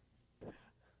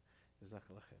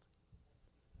 Jazakallah khair.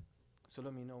 So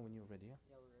let me know when you're ready. Yeah,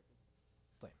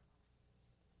 we're ready.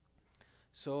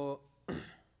 So,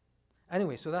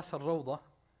 anyway, so that's al-Rawda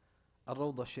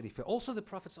al-Sharifah. Also, the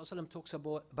Prophet ﷺ talks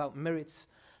about merits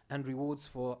and rewards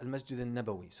for al-Masjid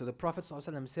al-Nabawi. So the Prophet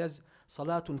ﷺ says,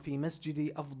 "Salatun fi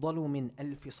masjidi afdalu min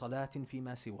alfi salatin fi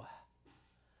ma siwah."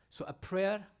 So a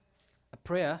prayer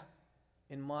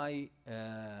in my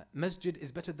masjid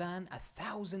is better than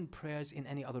 1,000 prayers in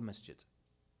any other masjid.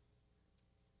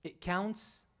 It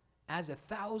counts as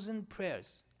 1,000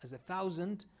 prayers,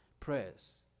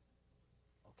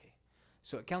 Okay,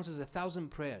 so it counts as 1,000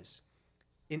 prayers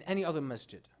in any other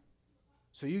masjid.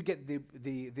 So you get the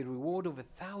reward of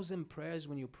 1,000 prayers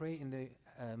when you pray in the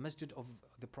masjid of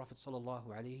the Prophet sallallahu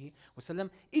alaihi wasallam,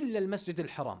 illa al-Masjid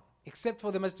al-Haram, except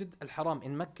for the Masjid al-Haram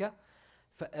in Mecca.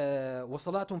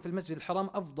 وصلاة في المسجد الحرام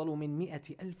أفضل من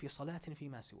 100,000 صلاة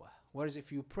فيما سواه. Whereas if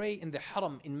you pray in the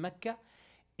Haram in Mecca,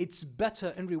 it's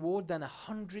better in reward than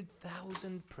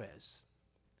 100,000 prayers.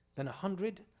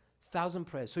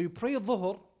 So you pray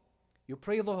Dhuhr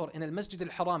in al-Masjid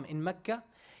al-Haram in Mecca,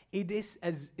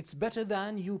 it's better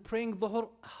than you praying Dhuhr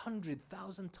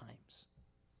 100,000 times.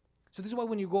 So this is why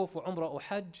when you go for Umrah or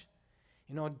Hajj,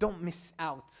 don't miss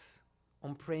out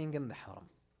on praying in the Haram.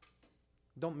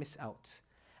 Don't miss out.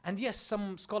 And yes,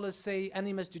 some scholars say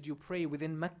any masjid you pray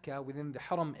within Mecca, within the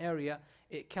Haram area,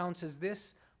 it counts as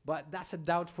this, but that's a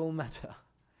doubtful matter.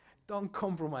 Don't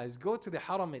compromise. Go to the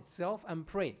Haram itself and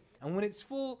pray. And when it's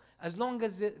full, as long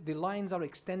as the lines are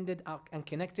extended and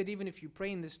connected, even if you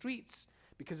pray in the streets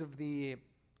because of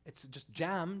it's just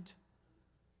jammed,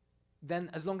 then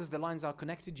as long as the lines are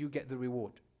connected, you get the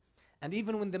reward. And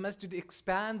even when the masjid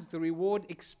expands, the reward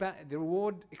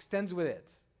extends with it.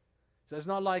 So it's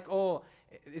not like,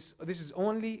 this is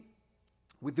only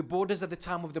with the borders at the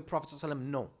time of the Prophet ﷺ.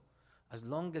 No. As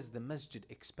long as the masjid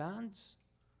expands,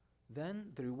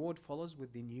 then the reward follows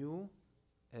with the new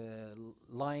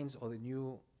lines or the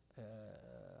new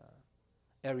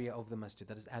area of the masjid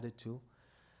that is added to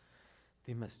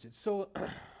the masjid. So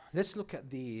let's look at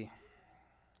this.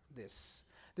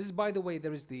 This is, by the way,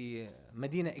 there is the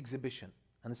Medina exhibition.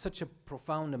 And it's such a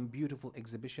profound and beautiful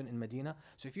exhibition in Medina.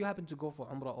 So if you happen to go for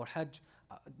Umrah or Hajj,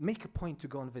 make a point to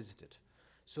go and visit it.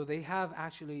 So they have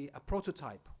actually a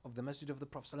prototype of the Masjid of the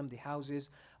Prophet ﷺ, the houses,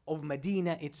 of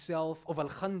Medina itself, of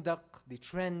Al-Khandaq, the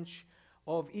trench,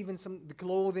 of even the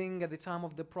clothing at the time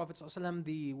of the Prophet ﷺ,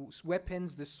 the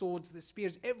weapons, the swords, the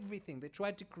spears, everything. They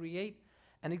tried to create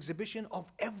an exhibition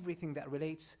of everything that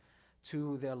relates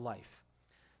to their life.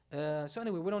 So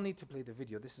anyway, we don't need to play the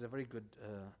video. This is a very good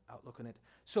outlook on it.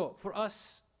 So for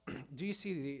us, do you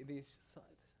see the side?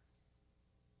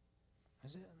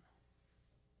 Is it?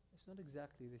 It's not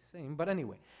exactly the same. But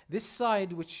anyway, this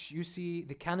side, which you see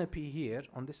the canopy here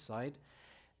on this side,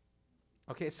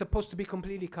 okay, it's supposed to be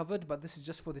completely covered, but this is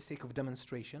just for the sake of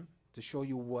demonstration, to show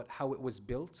you how it was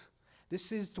built.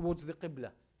 This is towards the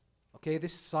Qibla. Okay,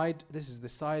 this is the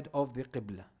side of the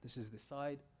Qibla. This is the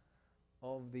side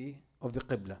of the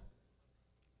Qibla.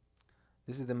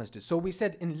 This is the masjid. So we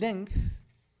said in length,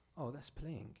 oh, that's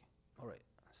playing. All right,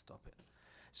 stop it.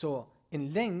 So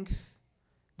in length,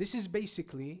 this is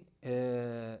basically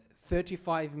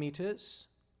 35 meters,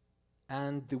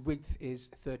 and the width is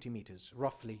 30 meters,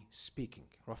 roughly speaking.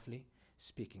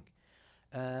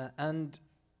 And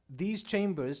these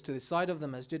chambers to the side of the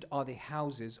masjid are the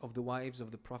houses of the wives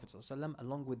of the Prophet ﷺ,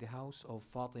 along with the house of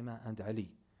Fatima and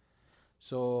Ali.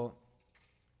 So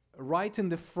right in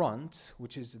the front,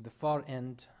 which is the far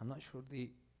end, I'm not sure the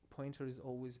pointer is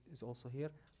also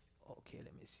here. Okay,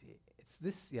 let me see. It's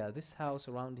this, yeah, this house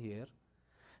around here.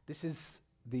 This is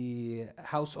the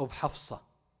house of Hafsa,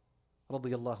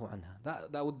 radiyallahu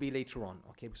anha. That would be later on,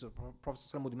 okay, because the Prophet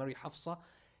ﷺ would marry Hafsa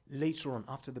later on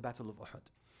after the Battle of Uhud.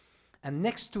 And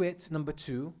next to it, number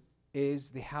 2, is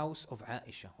the house of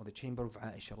Aisha, or the chamber of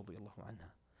Aisha, radiyallahu anha.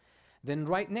 Then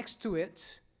right next to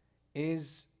it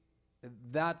is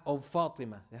that of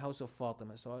Fatima, the house of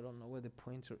Fatima. So I don't know where the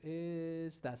pointer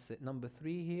is. That's it. Number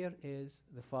 3 here is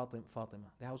the Fatima,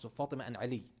 the house of Fatima and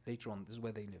Ali. Later on, this is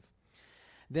where they live.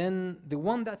 Then the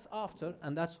one that's after,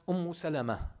 and that's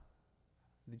Salama,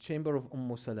 the chamber of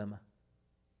Salama,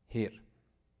 here.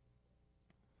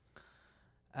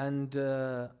 And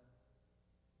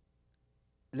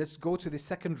let's go to the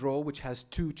second row, which has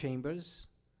 2 chambers.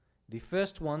 The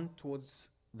first one towards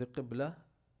the Qibla,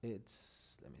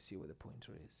 it's, let me see where the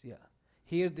pointer is. Yeah.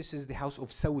 Here, this is the house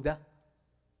of Sauda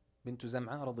bint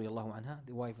Zam'a, radiyallahu anha,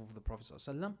 the wife of the Prophet sallallahu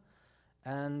alaihi wasallam.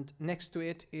 And next to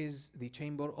it is the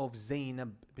chamber of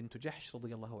Zainab bint Jahsh,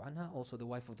 radiyallahu anha, also the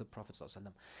wife of the Prophet sallallahu alaihi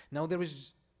wasallam. Now there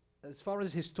is, as far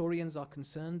as historians are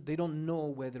concerned, they don't know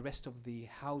where the rest of the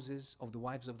houses of the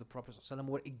wives of the Prophet sallallahu alaihi wasallam,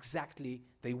 where exactly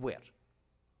they were.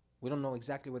 We don't know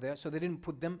exactly where they are, so they didn't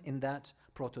put them in that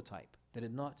prototype. They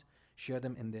did not share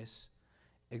them in this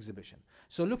exhibition.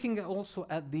 So looking at also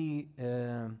at the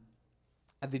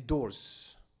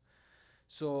doors.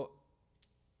 So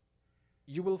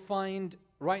you will find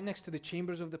right next to the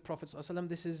chambers of the Prophet ﷺ,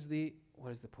 this is the,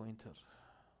 where's the pointer?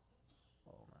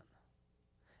 Oh man.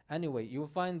 Anyway, you will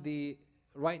find the,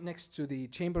 right next to the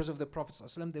chambers of the Prophet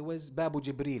ﷺ, there was Babu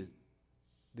Jibril,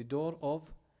 the door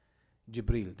of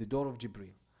Jibril, the door of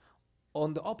Jibril.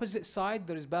 On the opposite side,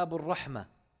 there is Babu Rahma,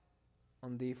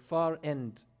 on the far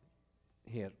end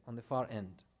here, on the far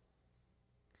end.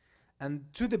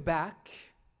 And to the back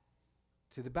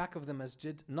of the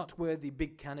masjid, not where the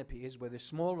big canopy is, where the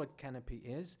smaller canopy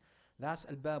is, that's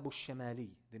Al-Babu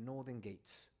Shamali, the northern gate.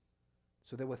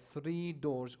 So there were 3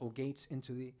 doors or gates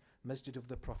into the masjid of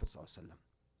the Prophet ﷺ.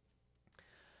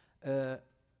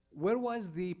 Where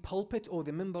was the pulpit or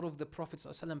the minbar of the Prophet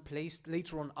ﷺ placed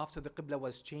later on after the Qibla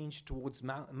was changed towards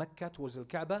Mecca, towards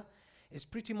Al-Kaaba? It's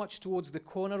pretty much towards the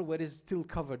corner where it is still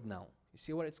covered now. You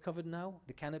see where it's covered now?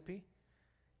 The canopy?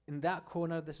 In that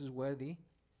corner, this is where the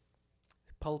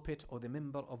pulpit or the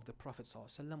minbar of the Prophet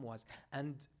ﷺ was.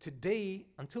 And today,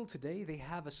 until today, they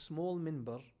have a small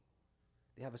minbar.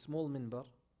 They have a small minbar,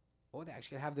 or they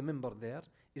actually have the minbar there,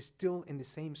 is still in the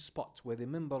same spot where the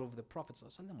minbar of the Prophet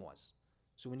ﷺ was.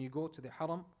 So when you go to the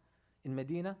Haram in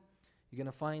Medina, you're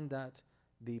going to find that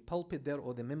the pulpit there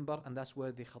or the minbar, and that's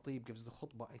where the Khatib gives the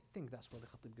khutbah. I think that's where the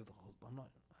Khatib gives the khutbah. I'm not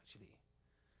actually.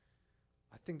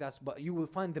 I think that's, but you will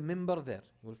find the minbar there.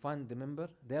 You will find the minbar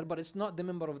there, but it's not the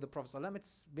minbar of the Prophet ﷺ.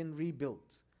 It's been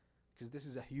rebuilt because this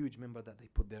is a huge minbar that they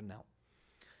put there now.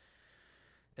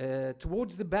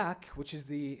 Towards the back, which is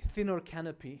the thinner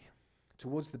canopy,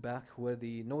 towards the back where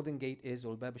the northern gate is,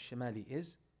 or Bab al-Shamali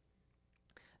is,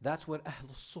 that's where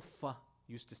Ahlul Suffah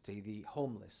used to stay, the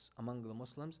homeless among the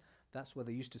Muslims. That's where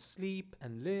they used to sleep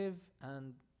and live,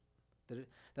 and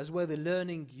that's where the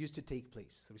learning used to take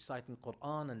place, reciting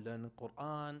Quran and learning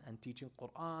Quran and teaching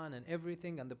Quran and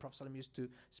everything, and the Prophet ﷺ used to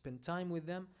spend time with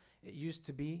them. It used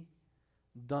to be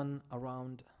done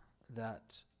around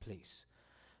that place.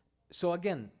 So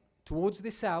again, towards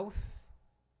the south,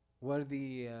 where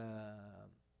the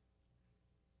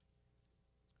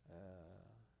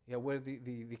where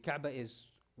the Kaaba is,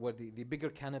 where the bigger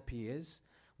canopy is,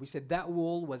 we said that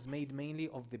wall was made mainly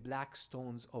of the black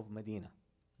stones of Medina.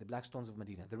 The black stones of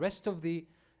Medina. The rest of the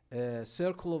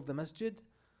circle of the masjid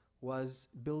was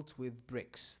built with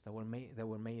bricks that were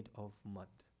made of mud.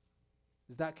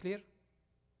 Is that clear?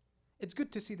 It's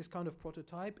good to see this kind of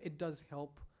prototype. It does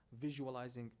help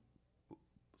visualizing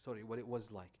what it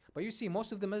was like. But you see,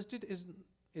 most of the masjid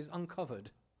is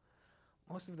uncovered.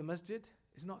 Most of the masjid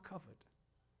is not covered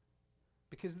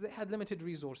because they had limited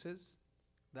resources.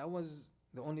 That was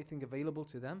the only thing available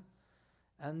to them,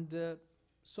 and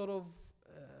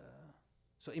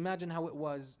So imagine how it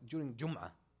was during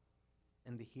Jum'ah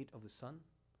in the heat of the sun.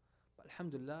 But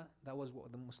alhamdulillah, that was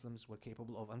what the Muslims were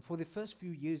capable of. And for the first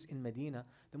few years in Medina,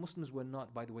 the Muslims were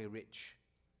not, by the way, rich.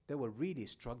 They were really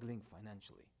struggling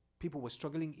financially. People were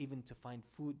struggling even to find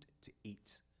food to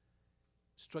eat.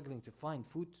 Struggling to find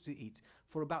food to eat.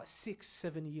 For about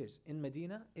 6-7 years in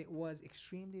Medina, it was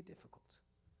extremely difficult.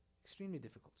 Extremely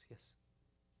difficult, yes.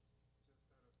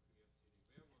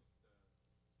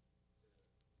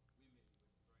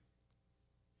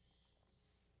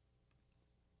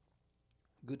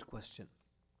 Good question.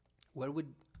 Where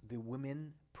would the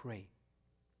women pray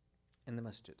in the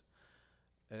masjid?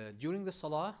 During the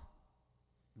salah,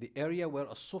 the area where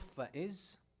a suffa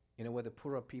is, where the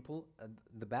poorer people at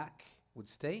the back would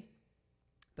stay,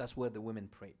 that's where the women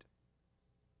prayed.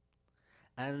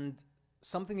 And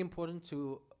something important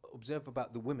to observe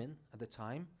about the women at the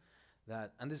time,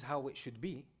 and this is how it should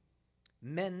be,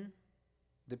 men,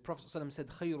 the Prophet ﷺ said,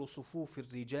 خَيْرُ صُفُوفِ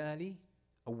الرِّجَالِ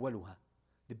أَوَّلُهَا.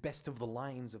 The best of the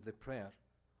lines of the prayer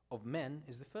of men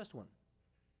is the first one,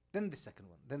 then the second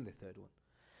one, then the third one.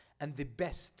 And the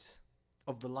best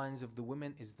of the lines of the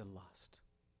women is the last.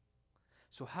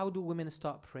 So how do women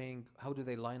start praying? How do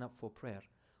they line up for prayer?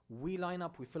 We line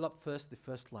up, we fill up first the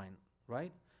first line,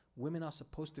 right? Women are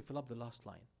supposed to fill up the last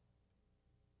line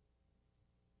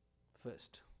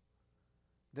first.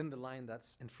 Then the line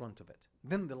that's in front of it.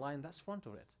 Then the line that's front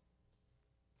of it.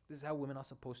 This is how women are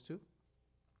supposed to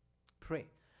pray.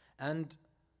 And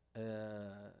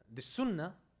the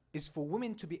sunnah is for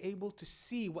women to be able to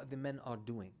see what the men are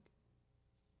doing.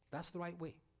 That's the right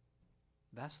way.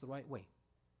 That's the right way.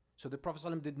 So the Prophet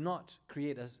ﷺ did not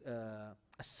create a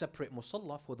separate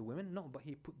musalla for the women. No, but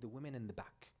he put the women in the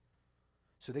back.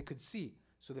 So they could see.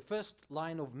 So the first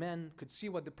line of men could see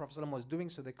what the Prophet ﷺ was doing,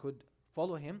 so they could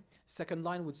follow him. Second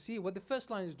line would see what the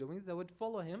first line is doing, they would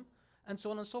follow him, and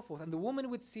so on and so forth. And the woman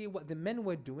would see what the men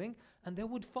were doing, and they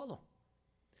would follow.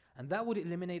 And that would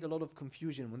eliminate a lot of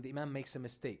confusion when the Imam makes a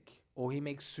mistake, or he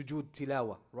makes sujood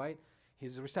tilawa, right?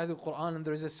 He's reciting the Quran and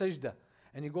there is a sajda,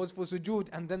 and he goes for sujood,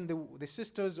 and then the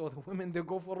sisters or the women, they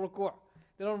go for ruku'.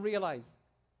 They don't realize.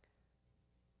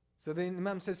 So the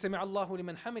Imam says, Sami Allahu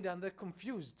liman hamida, and they're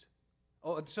confused.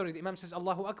 Oh, sorry, the Imam says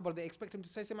Allahu Akbar, they expect him to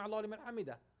say Sami Allahu liman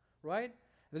hamida, right?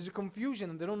 There's a confusion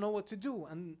and they don't know what to do.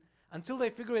 And until they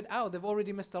figure it out, they've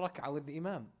already missed a rak'ah with the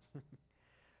Imam.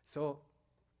 So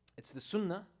it's the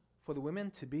sunnah for the women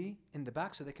to be in the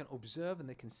back so they can observe and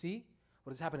they can see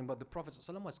what is happening. But the Prophet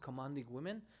ﷺ was commanding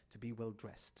women to be well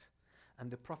dressed.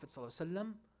 And the Prophet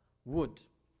ﷺ would,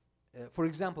 for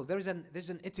example, there's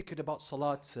an etiquette about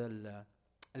Salat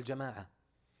al-Jama'ah.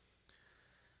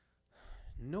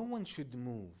 No one should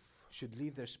move, should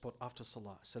leave their spot after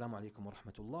Salah. Assalamu alaikum wa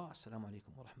rahmatullah, assalamu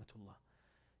alaikum wa rahmatullah.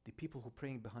 The people who are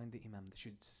praying behind the Imam, they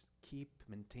should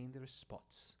maintain their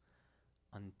spots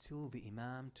until the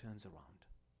Imam turns around.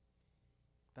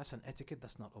 That's an etiquette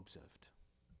that's not observed.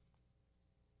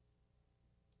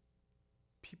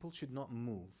 People should not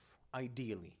move,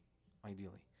 ideally,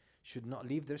 should not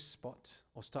leave their spot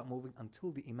or start moving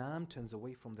until the Imam turns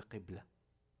away from the Qibla.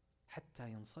 حتى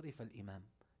ينصرف الإمام.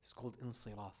 It's called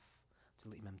insiraf,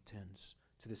 till the Imam turns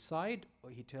to the side or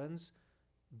he turns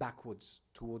backwards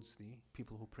towards the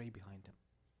people who pray behind him.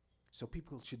 So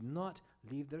people should not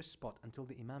leave their spot until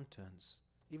the Imam turns,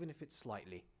 even if it's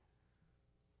slightly.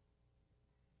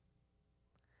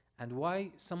 And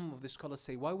why, some of the scholars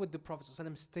say, why would the Prophet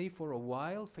ﷺ stay for a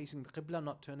while facing the Qibla,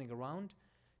 not turning around,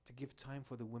 to give time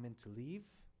for the women to leave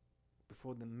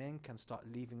before the men can start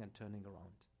leaving and turning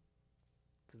around?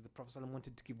 Because the Prophet ﷺ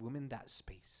wanted to give women that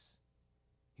space.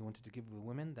 He wanted to give the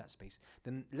women that space.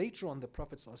 Then later on, the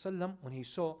Prophet ﷺ, when he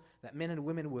saw that men and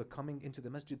women were coming into the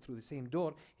masjid through the same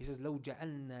door, he says, لَوْ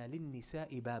جَعَلْنَا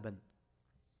لِلنِّسَاءِ بَابًا.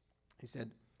 He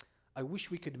said, I wish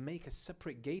we could make a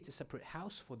separate gate, a separate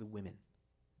house for the women,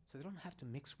 so they don't have to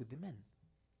mix with the men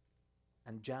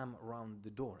and jam around the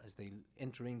door as they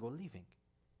entering or leaving.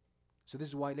 So this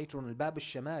is why later on, Al-Bab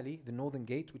al-Shamali, the northern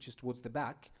gate, which is towards the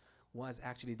back, was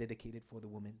actually dedicated for the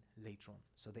women later on.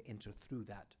 So they enter through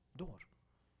that door.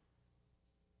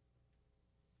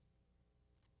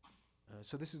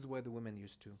 So this is where the women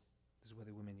used to. This is where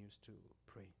the women used to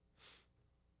pray.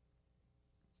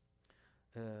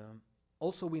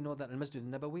 Also, we know that Al-Masjid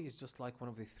Al-Nabawi is just like one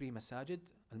of the three masajid,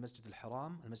 Al-Masjid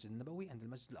Al-Haram, Al-Masjid Al-Nabawi, and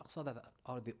Al-Masjid Al-Aqsa, that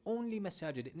are the only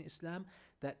masajid in Islam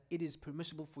that it is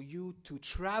permissible for you to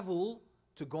travel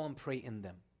to go and pray in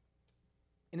them.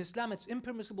 In Islam, it's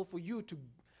impermissible for you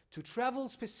to travel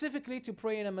specifically to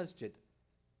pray in a masjid.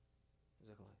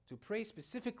 To pray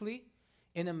specifically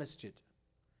in a masjid.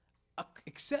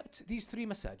 Except these three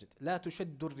masajid. لا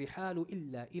تشد الرحال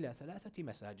إلا إلى ثلاثة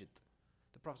مساجد.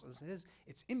 The Prophet says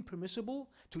it's impermissible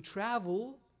to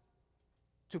travel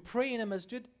to pray in a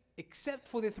masjid except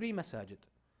for the three masajid.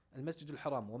 Al-Masjid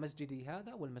al-Haram, wa Masjidi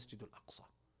hada, wal Masjid al-Aqsa.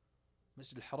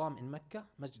 Masjid al-Haram in Mecca,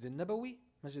 Masjid al-Nabawi,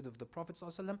 Masjid of the Prophet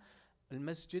sallallahu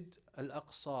Al-Masjid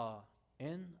al-Aqsa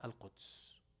in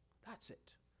Al-Quds. That's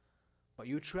it. But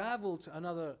you travel to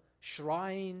another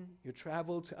shrine, you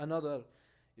travel to another,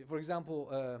 for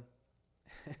example,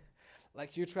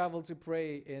 like you travel to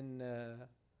pray in,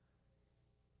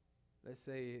 let's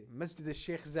say, Masjid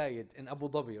al-Sheikh Zayed in Abu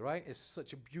Dhabi, right? It's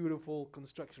such a beautiful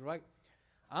construction, right?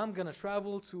 I'm going to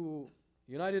travel to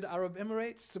United Arab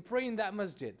Emirates to pray in that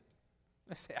masjid.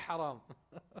 I say haram.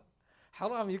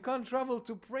 Haram, you can't travel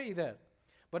to pray there.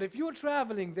 But if you're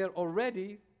traveling there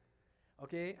already,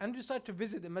 okay, and decide to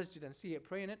visit the masjid and see it,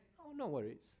 pray in it, oh, no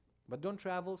worries. But don't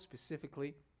travel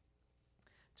specifically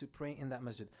to pray in that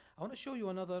masjid. I want to show you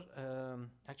another,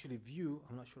 actually, view.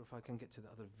 I'm not sure if I can get to the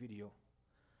other video.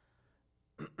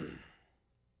 Bismillah.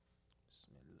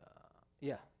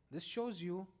 Yeah, this shows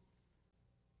you,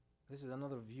 this is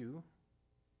another view.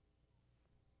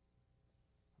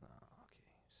 Okay,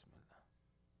 Bismillah.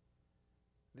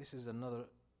 This is another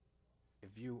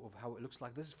view of how it looks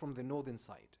like. This is from the northern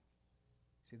side.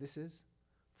 See, this is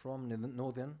from the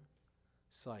northern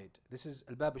side. This is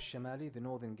Al-Bab al-Shamali, the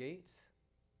northern gate,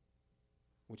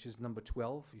 which is number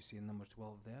 12. You see number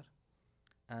 12 there.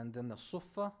 And then the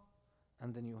Sufa,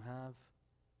 and then you have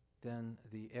then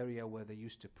the area where they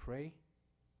used to pray,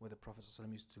 where the Prophet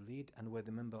ﷺ used to lead, and where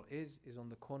the minbar is on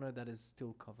the corner that is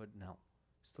still covered now.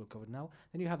 Still covered now.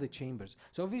 Then you have the chambers.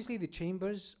 So obviously the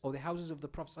chambers or the houses of the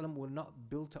Prophet ﷺ were not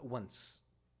built at once.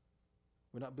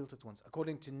 Were not built at once.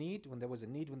 According to need, when there was a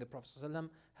need, when the Prophet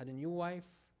ﷺ had a new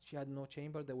wife, she had no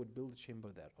chamber, they would build a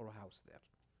chamber there or a house there.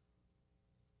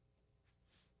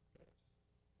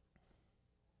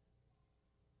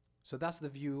 So that's the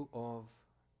view of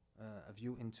a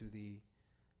view into the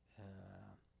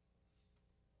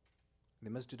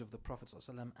masjid of the Prophet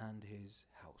ﷺ and his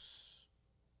house.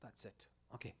 That's it.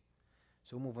 Okay.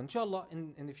 So move on. Inshallah,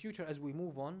 in the future, as we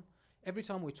move on, every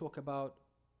time we talk about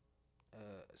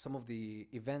some of the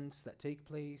events that take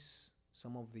place,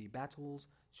 some of the battles,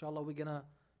 inshallah, we're gonna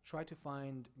try to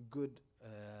find good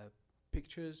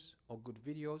pictures or good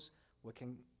videos where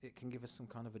it can give us some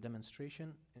kind of a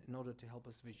demonstration in order to help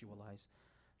us visualize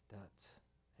that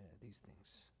these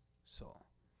things. So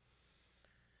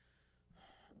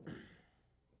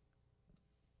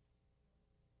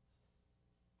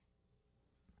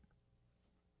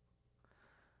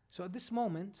at this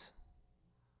moment,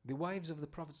 the wives of the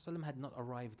Prophet ﷺ had not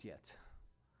arrived yet.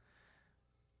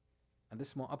 And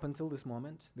up until this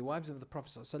moment, the wives of the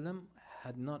Prophet ﷺ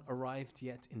had not arrived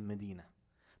yet in Medina.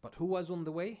 But who was on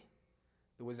the way?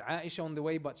 There was Aisha on the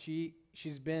way, but she's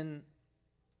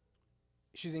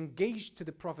engaged to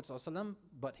the Prophet ﷺ,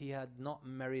 but he had not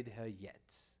married her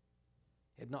yet.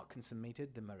 He had not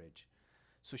consummated the marriage.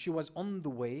 So she was on the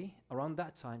way, around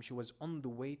that time, she was on the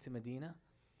way to Medina,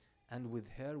 and with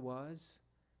her was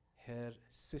her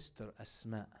sister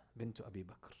Asma bint Abi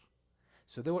Bakr.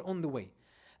 So they were on the way.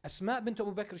 Asma bint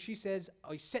Abu Bakr, she says,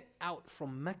 I set out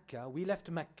from Mecca, we left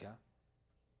Mecca,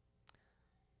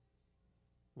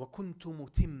 وَكُنْتُ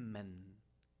مُتِمًّا.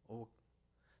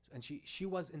 And she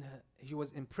was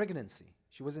in pregnancy.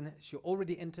 She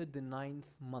already entered the 9th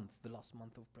month, the last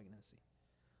month of pregnancy.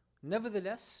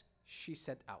 Nevertheless, she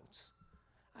set out.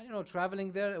 And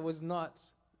traveling there, it was not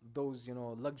those,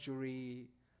 luxury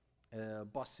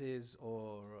buses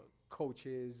or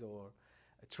coaches or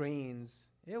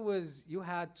trains. It was, you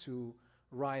had to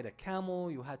ride a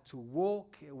camel, you had to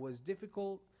walk. It was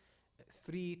difficult.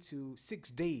 3 to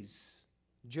 6 days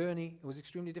journey. It was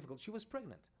extremely difficult. She was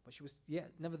pregnant, but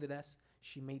nevertheless,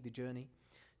 she made the journey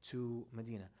to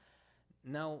Medina.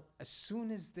 Now, as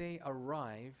soon as they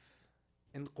arrive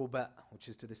in Quba, which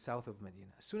is to the south of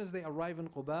Medina, as soon as they arrive in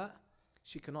Quba,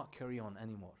 she cannot carry on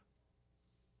anymore.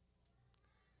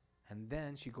 And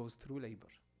then she goes through labor.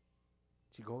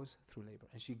 She goes through labor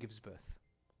and she gives birth.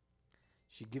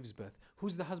 She gives birth.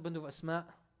 Who's the husband of Asma?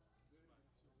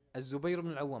 Az-Zubayr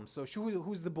ibn al-Awwam. So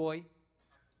who's the boy?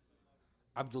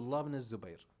 Abdullah ibn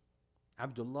al-Zubayr.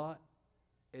 Abdullah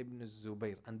ibn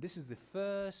al-Zubayr. And this is the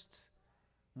first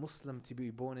Muslim to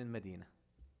be born in Medina.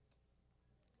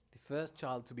 The first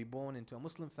child to be born into a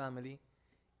Muslim family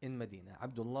in Medina.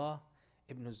 Abdullah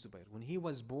ibn al-Zubayr. When he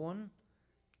was born,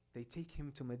 they take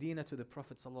him to Medina to the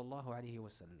Prophet sallallahu alaihi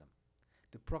wasallam.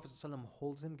 The Prophet sallallahu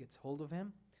holds him, gets hold of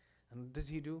him, and what does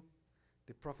he do?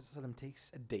 The Prophet sallallahu takes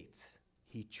a date.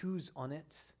 He chews on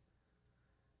it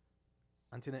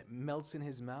until it melts in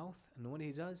his mouth, and when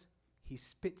he does, he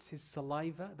spits his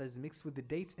saliva that is mixed with the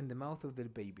dates in the mouth of the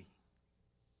baby.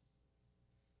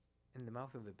 in the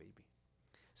mouth of the baby.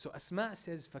 So Asma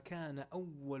says, فَكَانَ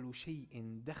أَوَّلُ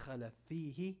شَيْءٍ دَخَلَ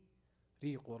فِيهِ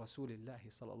رِيقُ رَسُولِ اللَّهِ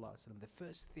صلى الله عليه وسلم. The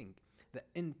first thing that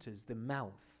enters the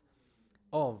mouth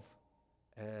of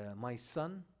my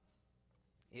son,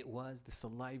 it was the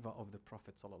saliva of the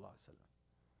Prophet صلى الله عليه وسلم.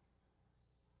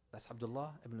 That's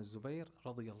Abdullah ibn Zubayr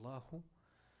radiyallahu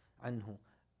anhu.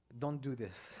 Don't do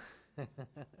this.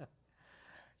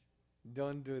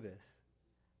 Don't do this.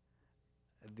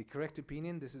 The correct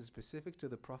opinion, this is specific to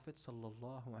the Prophet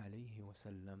sallallahu alaihi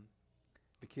wasallam,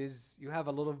 because you have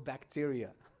a lot of bacteria,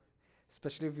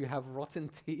 especially if you have rotten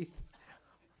teeth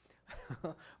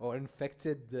or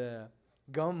infected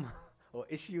gum or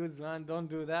issues. Man, don't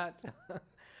do that.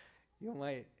 You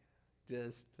might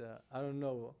just I don't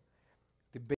know,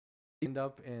 the baby end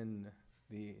up in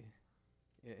the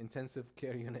intensive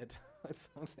care unit or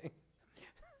something.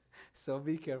 So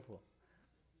be careful.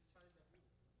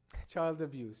 Child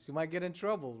abuse. You might get in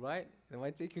trouble, right? They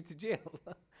might take you to jail.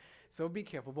 So be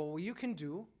careful. But what you can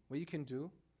do,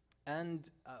 and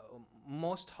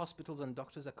most hospitals and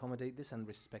doctors accommodate this and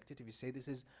respect it. If you say this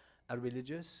is a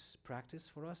religious practice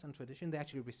for us and tradition, they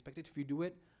actually respect it if you do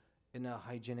it in a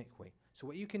hygienic way. So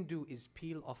what you can do is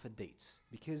peel off a date,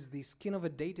 because the skin of a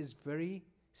date is very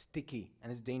sticky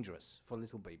and it's dangerous for a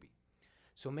little baby.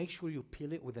 So make sure you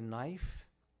peel it with a knife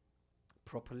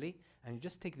properly, and you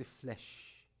just take the flesh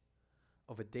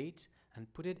of a date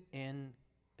and put it in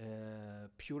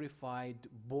purified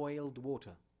boiled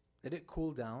water. Let it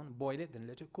cool down, boil it, then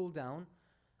let it cool down,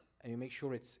 and you make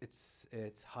sure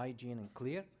it's hygiene and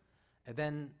clear. And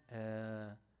then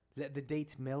let the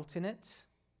date melt in it.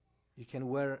 You can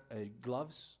wear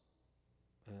gloves,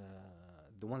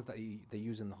 the ones that they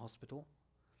use in the hospital,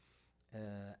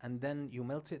 and then you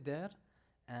melt it there.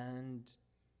 And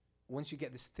once you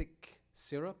get this thick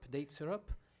syrup, date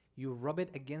syrup, you rub it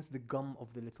against the gum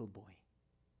of the little boy.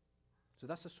 So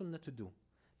that's a sunnah to do.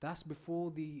 That's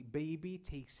before the baby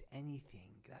takes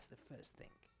anything. That's the first thing.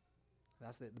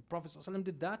 The Prophet ﷺ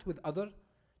did that with other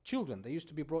children. They used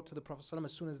to be brought to the Prophet ﷺ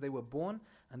as soon as they were born,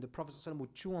 and the Prophet ﷺ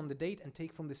would chew on the date and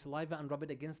take from the saliva and rub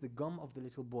it against the gum of the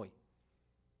little boy.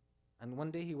 And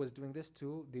one day he was doing this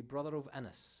to the brother of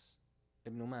Anas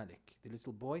ibn Malik, the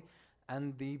little boy,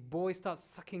 and the boy starts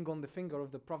sucking on the finger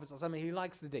of the Prophet ﷺ. He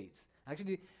likes the dates.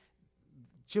 Actually,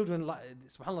 children,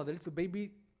 subhanAllah, the little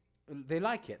baby, they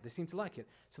like it. They seem to like it.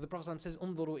 So the Prophet ﷺ says,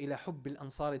 "Unzuru ila hubb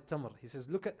al-ansar al-tamr." He says,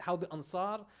 look at how the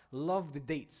Ansar love the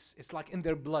dates. It's like in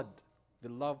their blood, the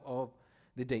love of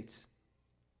the dates.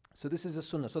 So this is a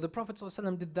sunnah. So the Prophet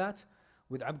ﷺ did that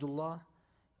with Abdullah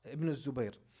ibn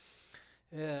Zubayr.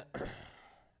 Aisha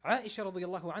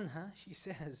radiyallahu anha, she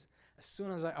says, as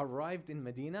soon as I arrived in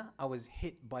Medina, I was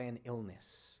hit by an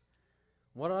illness.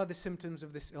 What are the symptoms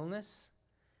of this illness?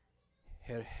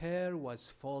 Her hair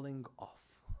was falling off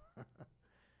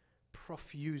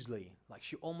profusely, like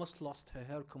she almost lost her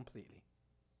hair completely.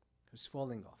 It was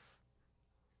falling off.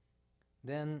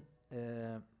 Then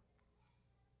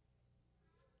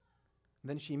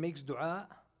she makes dua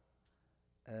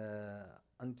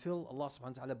until Allah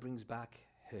subhanahu wa ta'ala brings back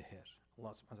her hair.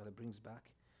 Allah subhanahu wa ta'ala brings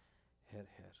back her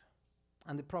hair.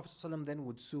 And the Prophet ﷺ then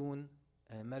would soon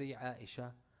marry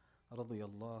Aisha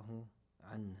radiyallahu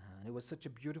anha. And it was such a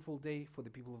beautiful day for the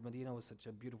people of Medina. It was such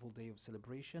a beautiful day of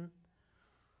celebration.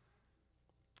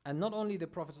 And not only the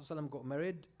Prophet ﷺ got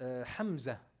married,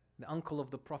 Hamza, the uncle of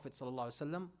the Prophet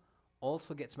ﷺ,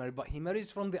 also gets married, but he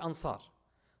marries from the Ansar.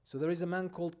 So there is a man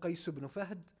called Qais ibn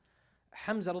Fahd.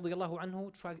 Hamza radiyallahu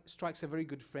anhu strikes a very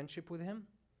good friendship with him,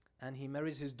 and he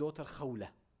marries his daughter Khawla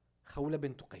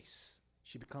bint Qais.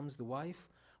 She becomes the wife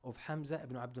of Hamza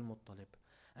ibn Abdul Muttalib.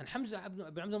 And Hamza ibn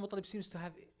Abdul Muttalib seems to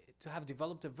have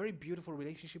developed a very beautiful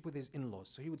relationship with his in-laws.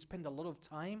 So he would spend a lot of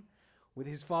time with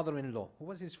his father-in-law, who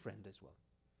was his friend as well.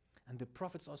 And the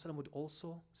Prophet ﷺ would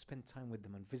also spend time with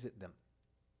them and visit them,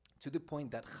 to the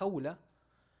point that Khawla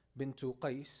bint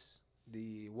Qais,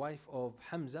 the wife of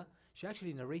Hamza, she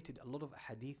actually narrated a lot of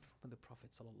hadith from the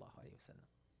Prophet ﷺ.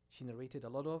 She narrated a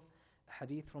lot of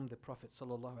hadith from the Prophet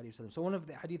ﷺ. So one of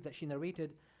the hadith that she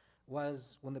narrated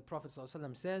was when the Prophet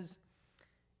ﷺ says,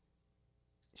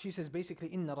 she says basically,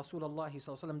 "Inna Rasulullah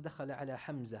ﷺ dakhala ala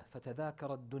Hamza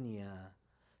fatadhakara ad-dunya."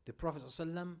 The Prophet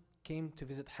ﷺ came to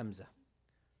visit Hamza.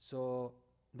 So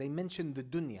they mentioned the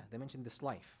dunya, they mentioned this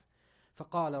life.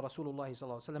 فقال رسول الله صلى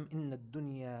الله عليه وسلم إن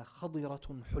الدنيا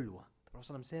خضرة حلوة. The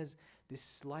Prophet ﷺ says,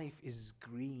 this life is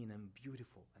green and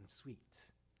beautiful and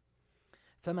sweet.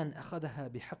 فمن أخذها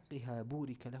بحقها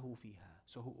بورك له فيها.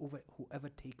 So whoever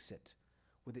takes it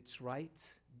with its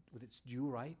right, with its due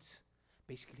right,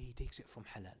 basically he takes it from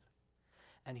halal.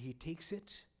 And he takes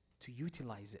it to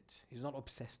utilize it. He's not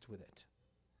obsessed with it.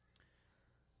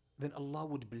 then Allah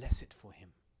would bless it for him.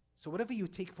 So whatever you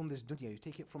take from this dunya, you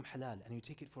take it from halal and you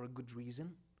take it for a good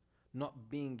reason, not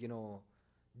being,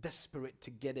 desperate to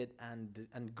get it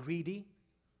and greedy,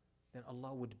 then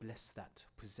Allah would bless that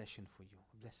possession for you,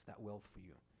 bless that wealth for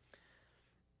you.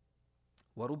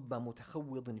 وَرُبَّ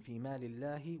مُتَخَوِّضٍ فِي مَالِ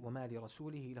اللَّهِ وَمَالِ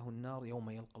رَسُولِهِ لَهُ النَّارِ يَوْمَ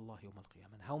يَلْقَى اللَّهِ يَوْمَ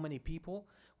الْقِيَامَةِ. And how many people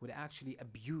would actually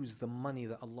abuse the money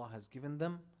that Allah has given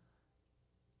them,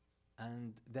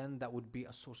 and then that would be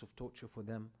a source of torture for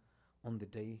them on the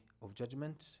day of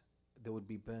judgment. They would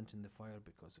be burnt in the fire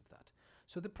because of that.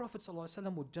 So the Prophet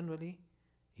ﷺ would generally,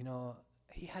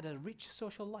 he had a rich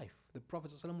social life. The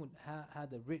Prophet ﷺ would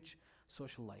had a rich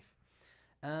social life.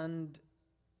 And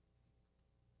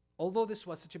although this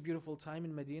was such a beautiful time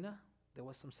in Medina, there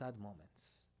were some sad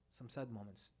moments.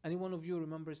 Any one of you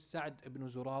remembers Sa'd ibn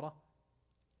Zurara?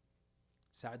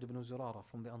 Sa'd ibn Zurara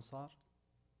from the Ansar?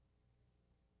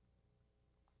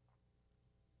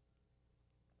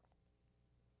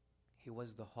 He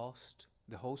was the host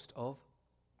of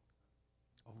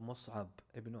Mus'ab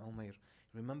ibn Umair.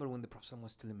 Remember when the Prophet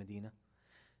was still in Medina?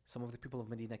 Some of the people of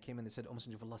Medina came and they said, "O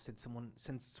Messenger of Allah, send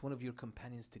one of your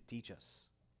companions to teach us."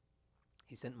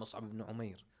 He sent Mus'ab ibn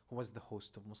Umair. Who was the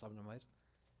host of Mus'ab ibn Umair?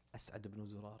 As'ad ibn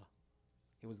Zurara.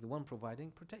 He was the one providing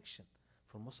protection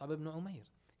for Mus'ab ibn Umair.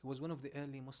 He was one of the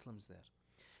early Muslims there.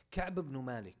 Ka'b ibn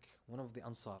Malik, one of the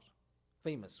Ansar,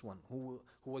 famous one, who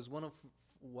was one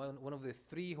of the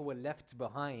three who were left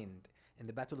behind in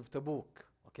the Battle of Tabuk.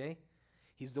 Okay,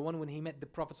 he's the one when he met the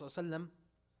Prophet ﷺ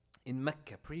in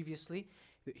Mecca previously.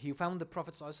 He found the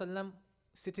Prophet ﷺ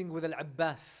sitting with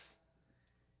Al-Abbas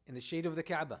in the shade of the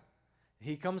Kaaba.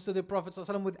 He comes to the Prophet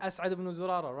ﷺ with As'ad ibn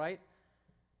Zurara, right?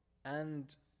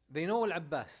 And they know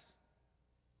Al-Abbas.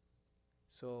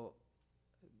 So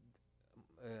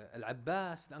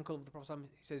Al-Abbas, the uncle of the Prophet ﷺ,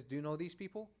 he says, "Do you know these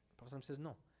people?" The Prophet ﷺ says,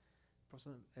 "No."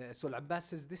 So Al-Abbas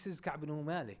says, "This is Ka'b ibn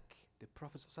Malik." The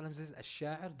Prophet ﷺ says,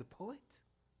 "Ash-Sha'ir, the poet."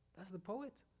 That's the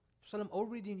poet. The Prophet ﷺ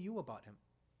already knew about him.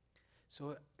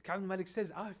 So Ka'b ibn Malik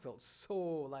says, "I felt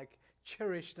so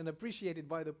cherished and appreciated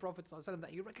by the Prophet ﷺ that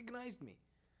he recognized me."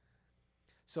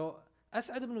 So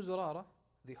As'ad ibn Zurara,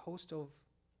 the host of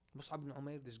Mus'ab ibn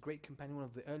Umair, this great companion, one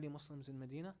of the early Muslims in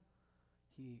Medina,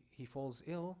 he falls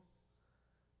ill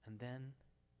and then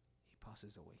he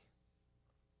passes away.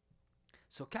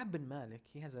 So Ka'b bin Malik,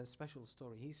 he has a special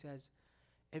story. He says,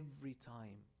 every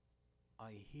time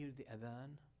I hear the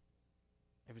adhan,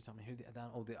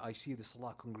 or I see the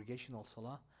salah, congregational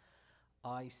salah,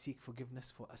 I seek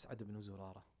forgiveness for As'ad ibn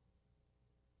Zurara.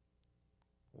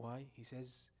 Why? He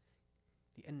says,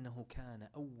 لأنه كان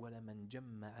أول من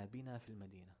جمع بنا في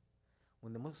المدينة.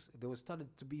 When there was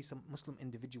started to be some Muslim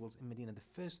individuals in Medina, the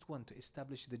first one to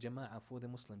establish the jama'ah for the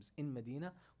Muslims in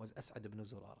Medina was As'ad ibn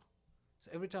Zurara. So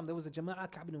every time there was a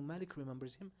jama'ah, Ka'b ibn Malik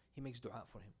remembers him, he makes dua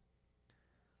for him.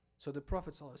 So the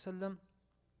Prophet ﷺ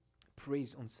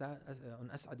prays on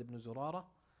As'ad ibn Zurara,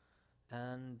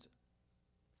 and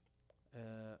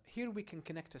here we can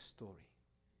connect a story.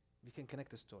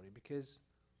 Because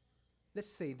let's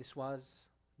say this was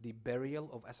the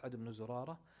burial of As'ad ibn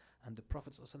Zurara, and the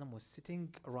Prophet ﷺ was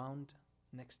sitting around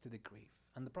next to the grave.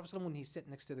 And the Prophet ﷺ, when he sat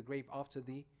next to the grave after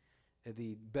the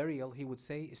burial, he would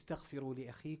say, "Istaghfiru li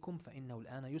akhikum fa innahu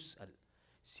al-ana yus'al."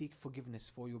 Seek forgiveness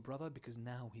for your brother because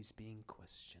now he's being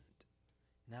questioned.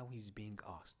 Now he's being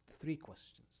asked 3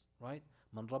 questions, right?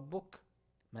 Man rabbuk,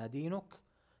 ma dinuk,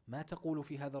 ma taqulu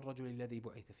fi hadha ar-rajul alladhi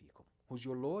bu'itha fikum. Who's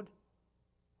your Lord?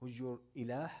 Who's your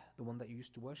ilah, the one that you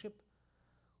used to worship?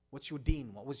 What's your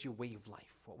deen? What was your way of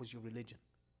life? What was your religion?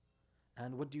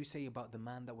 And what do you say about the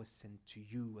man that was sent to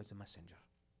you as a messenger?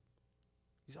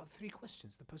 These are 3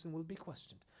 questions. The person will be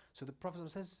questioned. So the Prophet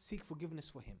says, seek forgiveness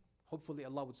for him. Hopefully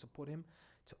Allah would support him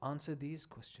to answer these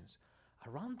questions.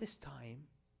 Around this time,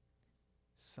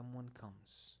 someone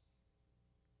comes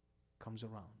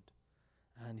around,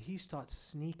 and he starts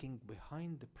sneaking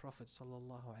behind the Prophet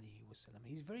sallallahu alaihi wasallam.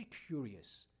 He's very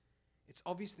curious. It's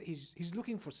obvious that he's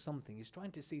looking for something. He's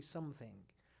trying to see something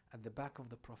at the back of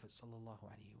the Prophet sallallahu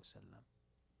alaihi wasallam.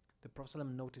 The Prophet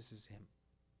sallam notices him.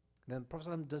 Then the Prophet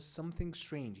sallam does something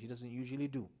strange he doesn't usually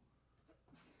do.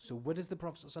 So what does the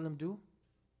Prophet sallam do?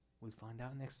 We'll find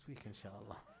out next week,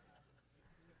 inshallah.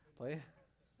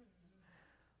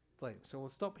 So we'll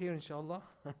stop here, inshallah.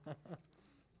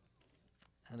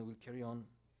 And we'll carry on,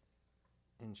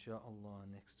 inshallah,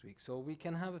 next week. So we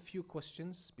can have a few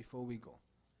questions before we go.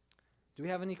 Do we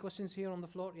have any questions here on the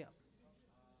floor? Yeah.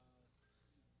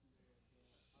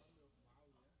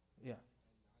 Yeah.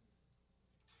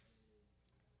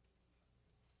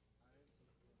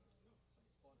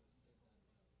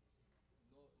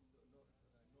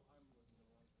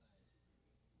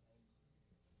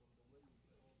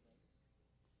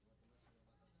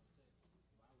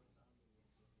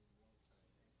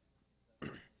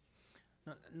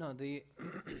 No, the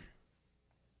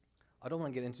I don't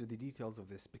want to get into the details of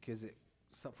this because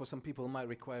for some people it might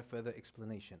require further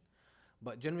explanation.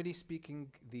 But generally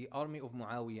speaking, the army of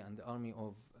Muawiyah and the army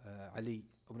of Ali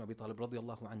ibn Abi Talib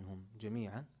radiallahu anhum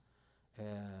jami'an, uh,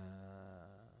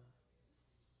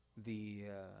 the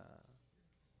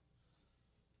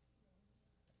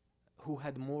who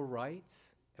had more right,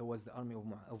 it was the army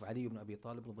of Ali ibn Abi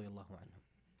Talib radiallahu anhum.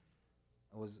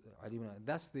 It was Ali ibn,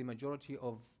 that's the majority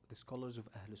of the scholars of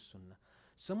Ahl Sunnah.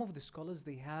 Some of the scholars,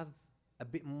 they have a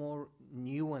bit more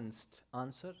nuanced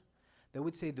answer. They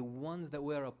would say the ones that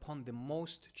were upon the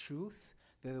most truth,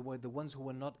 they were the ones who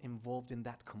were not involved in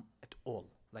that at all.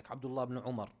 Like Abdullah ibn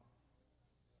Umar,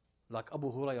 like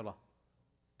Abu Huraira.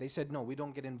 They said, no, we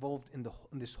don't get involved in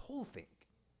this whole thing.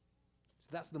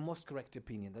 So that's the most correct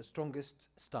opinion, the strongest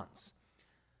stance.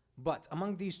 But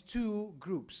among these two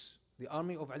groups, the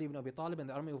army of Ali ibn Abi Talib and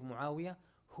the army of Muawiyah,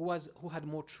 who had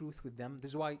more truth with them.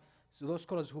 This is why, so those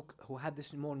scholars who had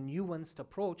this more nuanced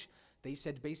approach, they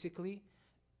said basically,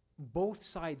 both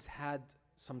sides had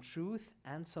some truth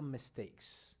and some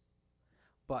mistakes.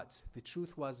 But the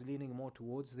truth was leaning more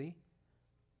towards the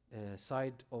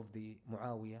side of the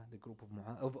Muawiyah, the group of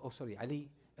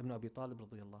Ali ibn Abi Talib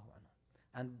radiyallahu anhu.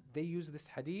 And they use this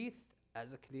hadith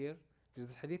as a clear, because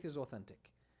this hadith is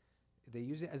authentic. They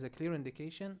use it as a clear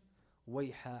indication,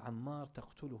 وَيْحَ عَمَّارْ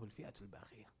تَقْتُلُهُ الْفِئَةُ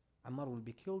الْبَاغِيَةُ. Ammar will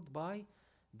be killed by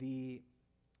the,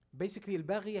 basically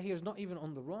al-Baghiya here is not even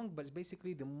on the wrong, but it's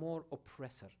basically the more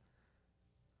oppressor.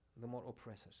 The more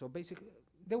oppressor. So basically,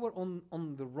 they were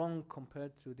on the wrong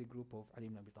compared to the group of Ali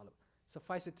ibn Abi Talib.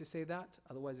 Suffice it to say that,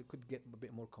 otherwise it could get a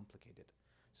bit more complicated.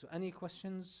 So any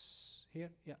questions here?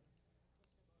 Yeah.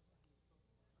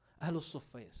 Ahlul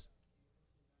Suffa, yes.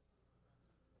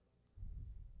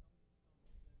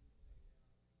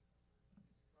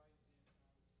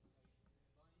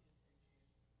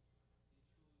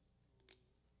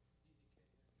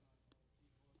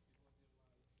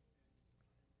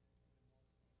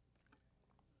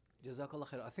 Jazakallah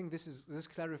khair. I think this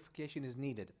clarification is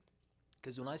needed.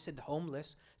 Because when I said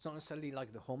homeless, it's not necessarily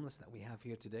like the homeless that we have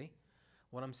here today.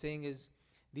 What I'm saying is,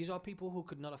 these are people who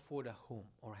could not afford a home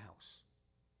or a house.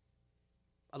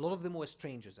 A lot of them were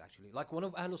strangers actually. Like one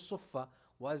of Ahlul Suffa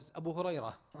was Abu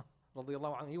Huraira.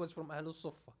 Radiallahu anhu. He was from Ahlul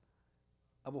Suffa.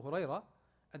 Abu Huraira,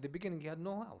 at the beginning he had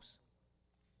no house.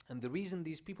 And the reason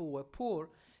these people were poor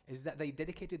is that they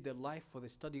dedicated their life for the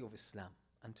study of Islam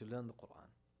and to learn the Quran.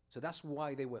 So that's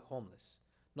why they were homeless.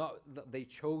 Not that they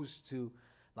chose to,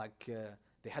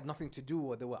 they had nothing to do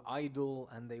or they were idle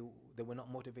and they were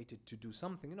not motivated to do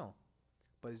something, no.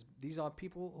 But these are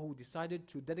people who decided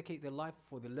to dedicate their life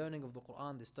for the learning of the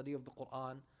Quran, the study of the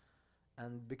Quran,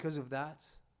 and because of that,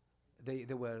 they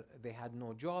had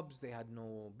no jobs, they had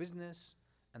no business,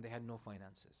 and they had no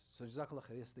finances. So Jazakallah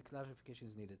khair, yes, the clarification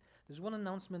is needed. There's one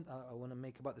announcement I want to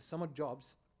make about the summer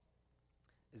jobs.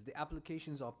 Is the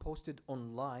applications are posted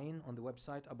online on the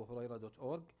website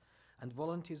abuhuraira.org, and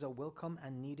volunteers are welcome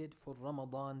and needed for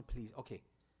Ramadan, please. Okay,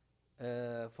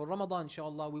 for Ramadan,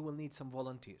 inshallah, we will need some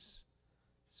volunteers.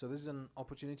 So this is an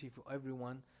opportunity for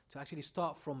everyone to actually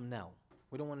start from now.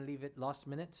 We don't want to leave it last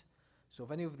minute. So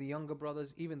if any of the younger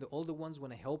brothers, even the older ones,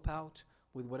 want to help out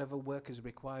with whatever work is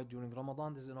required during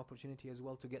Ramadan, this is an opportunity as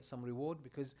well to get some reward,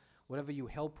 because whatever you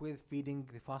help with, feeding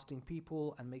the fasting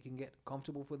people and making it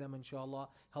comfortable for them, inshallah,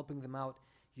 helping them out,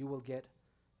 you will get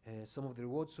some of the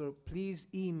rewards. So please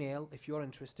email, if you're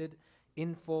interested,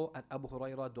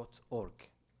 info@abuhuraira.org,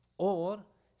 or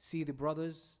see the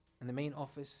brothers in the main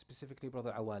office, specifically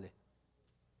Brother Awale.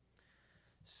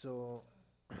 So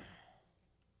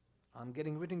I'm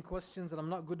getting written questions and I'm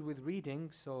not good with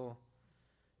reading, so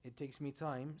it takes me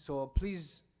time. So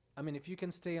please, if you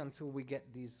can stay until we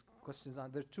get these questions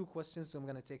on. There are two questions, so I'm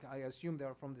going to take, I assume they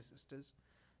are from the sisters,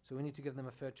 so we need to give them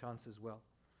a fair chance as well.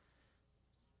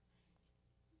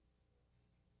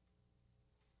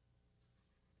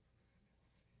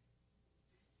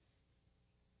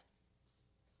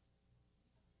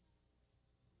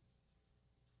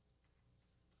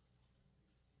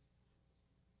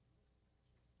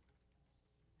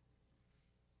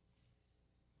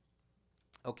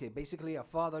 Okay, basically a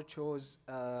father chose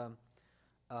a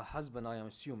husband, I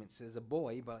assume it says a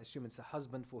boy, but I assume it's a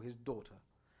husband for his daughter.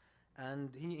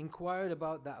 And he inquired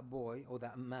about that boy, or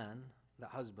that man, that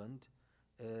husband,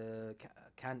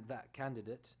 that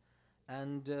candidate,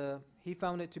 and he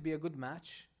found it to be a good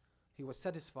match. He was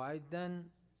satisfied. Then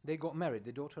they got married.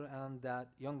 The daughter and that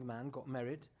young man got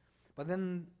married. But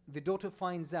then the daughter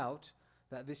finds out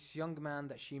that this young man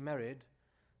that she married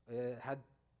had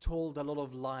told a lot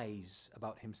of lies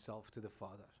about himself to the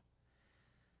father.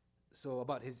 So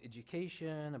about his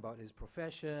education, about his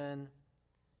profession,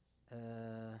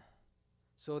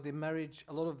 So the marriage,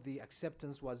 a lot of the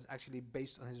acceptance was actually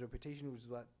based on his reputation, which is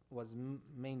what was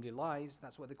mainly lies.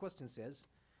 That's what the question says.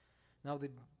 Now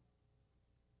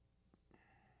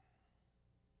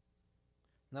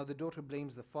the daughter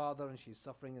blames the father and she's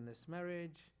suffering in this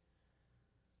marriage.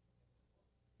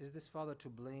 Is this father to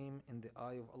blame in the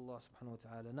eye of Allah subhanahu wa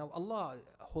ta'ala? Now Allah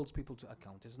holds people to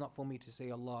account. It's not for me to say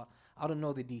Allah, I don't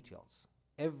know the details.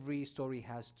 Every story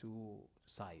has two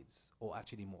sides, or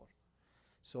actually more.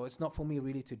 So it's not for me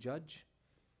really to judge.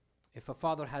 If a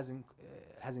father has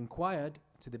inquired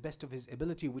to the best of his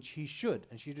ability, which he should,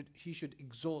 and he should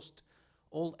exhaust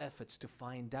all efforts to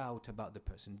find out about the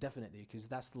person, definitely, because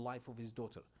that's the life of his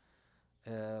daughter.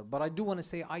 But I do want to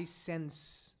say I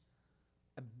sense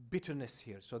a bitterness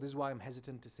here. So this is why I'm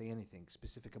hesitant to say anything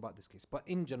specific about this case. But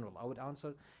in general, I would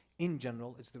answer, in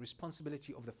general, it's the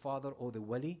responsibility of the father or the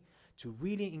wali to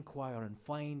really inquire and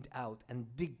find out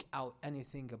and dig out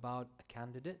anything about a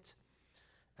candidate.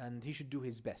 And he should do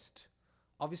his best.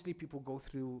 Obviously, people go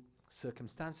through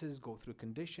circumstances, go through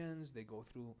conditions, they go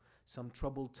through some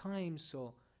troubled times.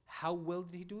 So how well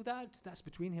did he do that? That's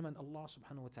between him and Allah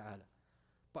subhanahu wa ta'ala.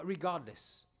 But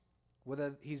regardless,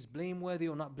 whether he's blameworthy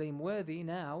or not blameworthy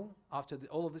now, after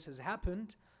all of this has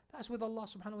happened, that's with Allah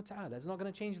subhanahu wa ta'ala. It's not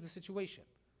going to change the situation.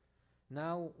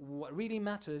 Now, what really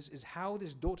matters is how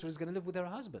this daughter is going to live with her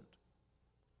husband.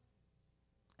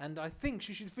 And I think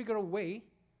she should figure a way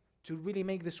to really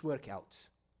make this work out.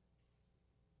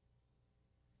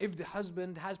 If the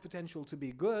husband has potential to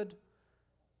be good,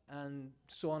 and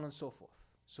so on and so forth.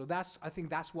 So I think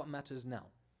that's what matters now.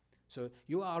 So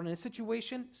you are in a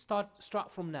situation,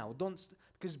 start from now.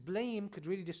 Because blame could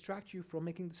really distract you from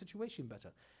making the situation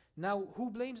better. Now, who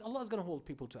blames? Allah is going to hold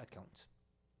people to account.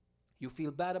 You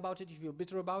feel bad about it, you feel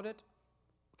bitter about it,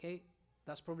 okay,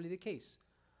 that's probably the case.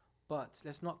 But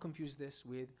let's not confuse this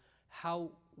with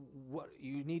what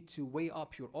you need to weigh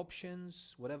up your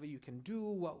options, whatever you can do,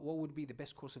 what would be the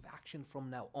best course of action from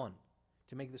now on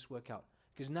to make this work out.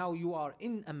 Because now you are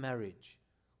in a marriage.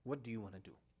 What do you want to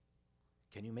do?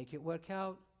 Can you make it work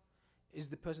out? Does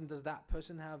that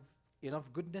person have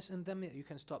enough goodness in them that you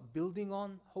can start building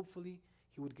on? Hopefully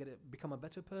he would become a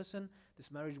better person.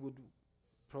 This marriage would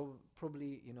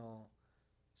probably,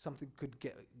 something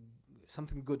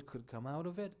good could come out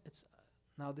of it.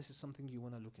 Now this is something you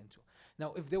want to look into.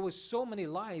 Now, if there was so many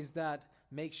lies that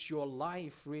makes your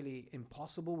life really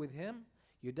impossible with him,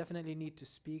 you definitely need to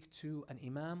speak to an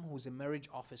imam who's a marriage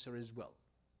officer as well.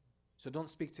 So don't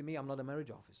speak to me, I'm not a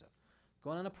marriage officer.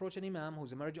 Go on and approach an imam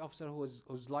who's a marriage officer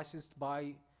who's licensed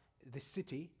by the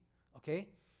city, okay?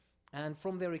 And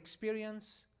from their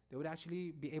experience, they would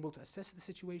actually be able to assess the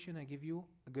situation and give you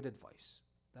a good advice.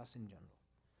 That's in general.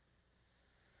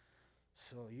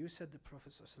 So you said the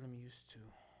Prophet ﷺ used to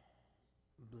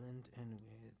blend in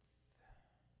with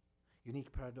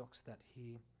unique paradox that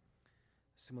he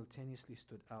simultaneously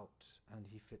stood out and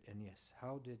he fit in. Yes.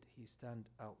 How did he stand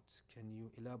out? Can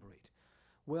you elaborate?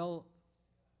 Well,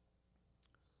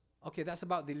 okay, that's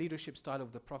about the leadership style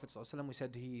of the Prophet ﷺ. We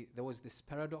said there was this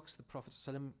paradox. The Prophet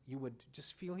ﷺ, you would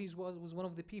just feel he was one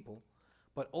of the people,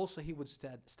 but also he would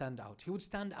stand out. He would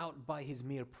stand out by his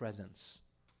mere presence.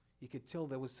 You could tell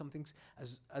there was something,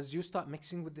 as you start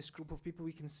mixing with this group of people,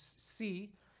 we can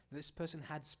see this person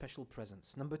had special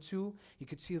presence. Number two, you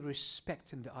could see the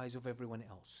respect in the eyes of everyone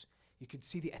else. You could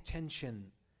see the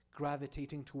attention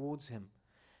gravitating towards him.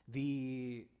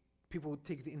 The people would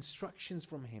take the instructions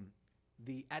from him,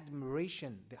 the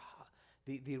admiration,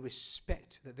 the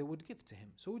respect that they would give to him.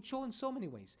 So it would show in so many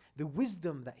ways. The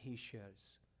wisdom that he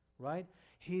shares, right?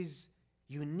 His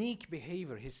unique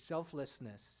behavior, his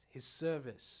selflessness, his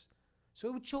service. So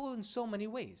it would show in so many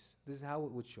ways. This is how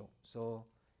it would show. So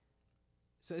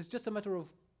it's just a matter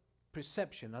of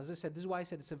perception. As I said, this is why I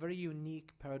said it's a very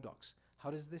unique paradox. How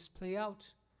does this play out?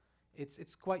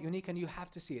 It's quite unique and you have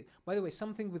to see it. By the way,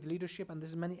 something with leadership, and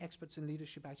this is many experts in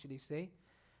leadership actually say,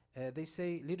 they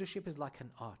say leadership is like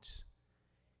an art.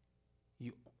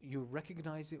 You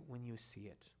recognize it when you see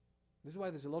it. This is why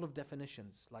there's a lot of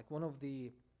definitions. Like one of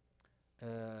the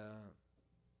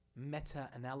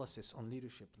meta-analysis on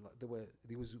leadership. There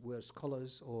were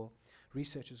scholars or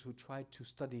researchers who tried to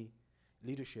study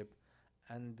leadership,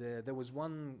 and there was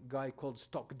one guy called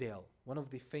Stockdale, one of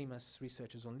the famous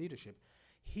researchers on leadership.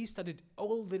 He studied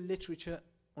all the literature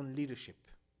on leadership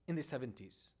in the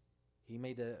 70s. He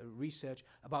made a research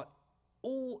about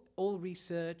all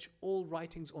research, all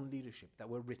writings on leadership that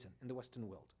were written in the Western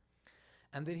world.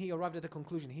 And then he arrived at a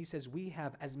conclusion. He says, we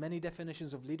have as many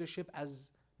definitions of leadership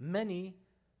as many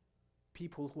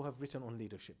people who have written on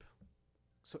leadership.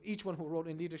 So each one who wrote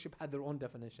in leadership had their own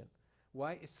definition.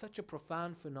 Why? It's such a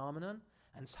profound phenomenon,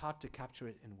 and it's hard to capture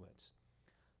it in words.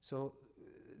 So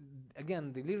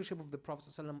again, the leadership of the Prophet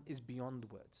ﷺ is beyond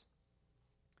words.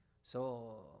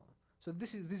 So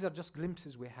these are just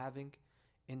glimpses we're having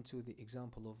into the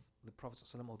example of the Prophet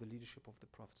ﷺ or the leadership of the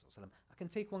Prophet ﷺ. I can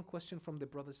take one question from the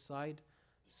brother's side.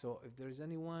 So if there is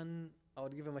anyone, I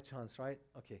would give him a chance, right?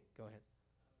 Okay, go ahead.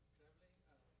 Traveling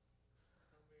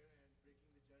somewhere and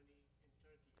breaking the journey in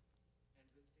Turkey and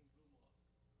visiting Blue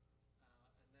Mosque,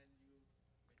 and then when you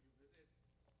visit,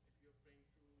 if you're praying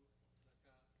to like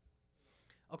a,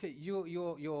 Okay,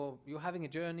 you're having a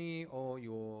journey, or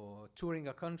you're touring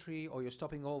a country, or you're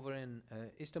stopping over in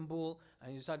Istanbul,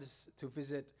 and you decide to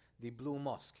visit the Blue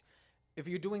Mosque. If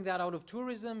you're doing that out of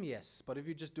tourism, yes. But if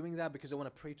you're just doing that because I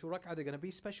want to pray 2 rak'ah, they're going to be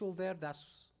special there.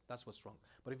 That's what's wrong.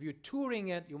 But if you're touring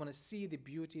it, you want to see the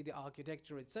beauty, the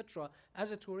architecture, etc.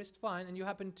 As a tourist, fine. And you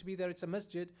happen to be there, it's a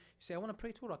masjid. You say, I want to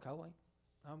pray 2 rak'ah. Why?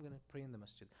 I'm going to pray in the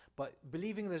masjid. But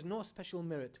believing there's no special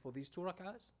merit for these 2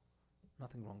 rak'ahs,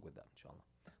 nothing wrong with that, inshallah.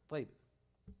 طيب.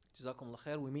 جزاكم الله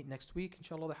خير. We meet next week.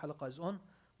 Inshallah, the halaqah is on.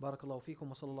 بارك الله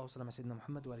فيكم وصلى الله وسلم على سيدنا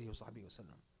محمد وآله وصحبه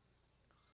وسلم.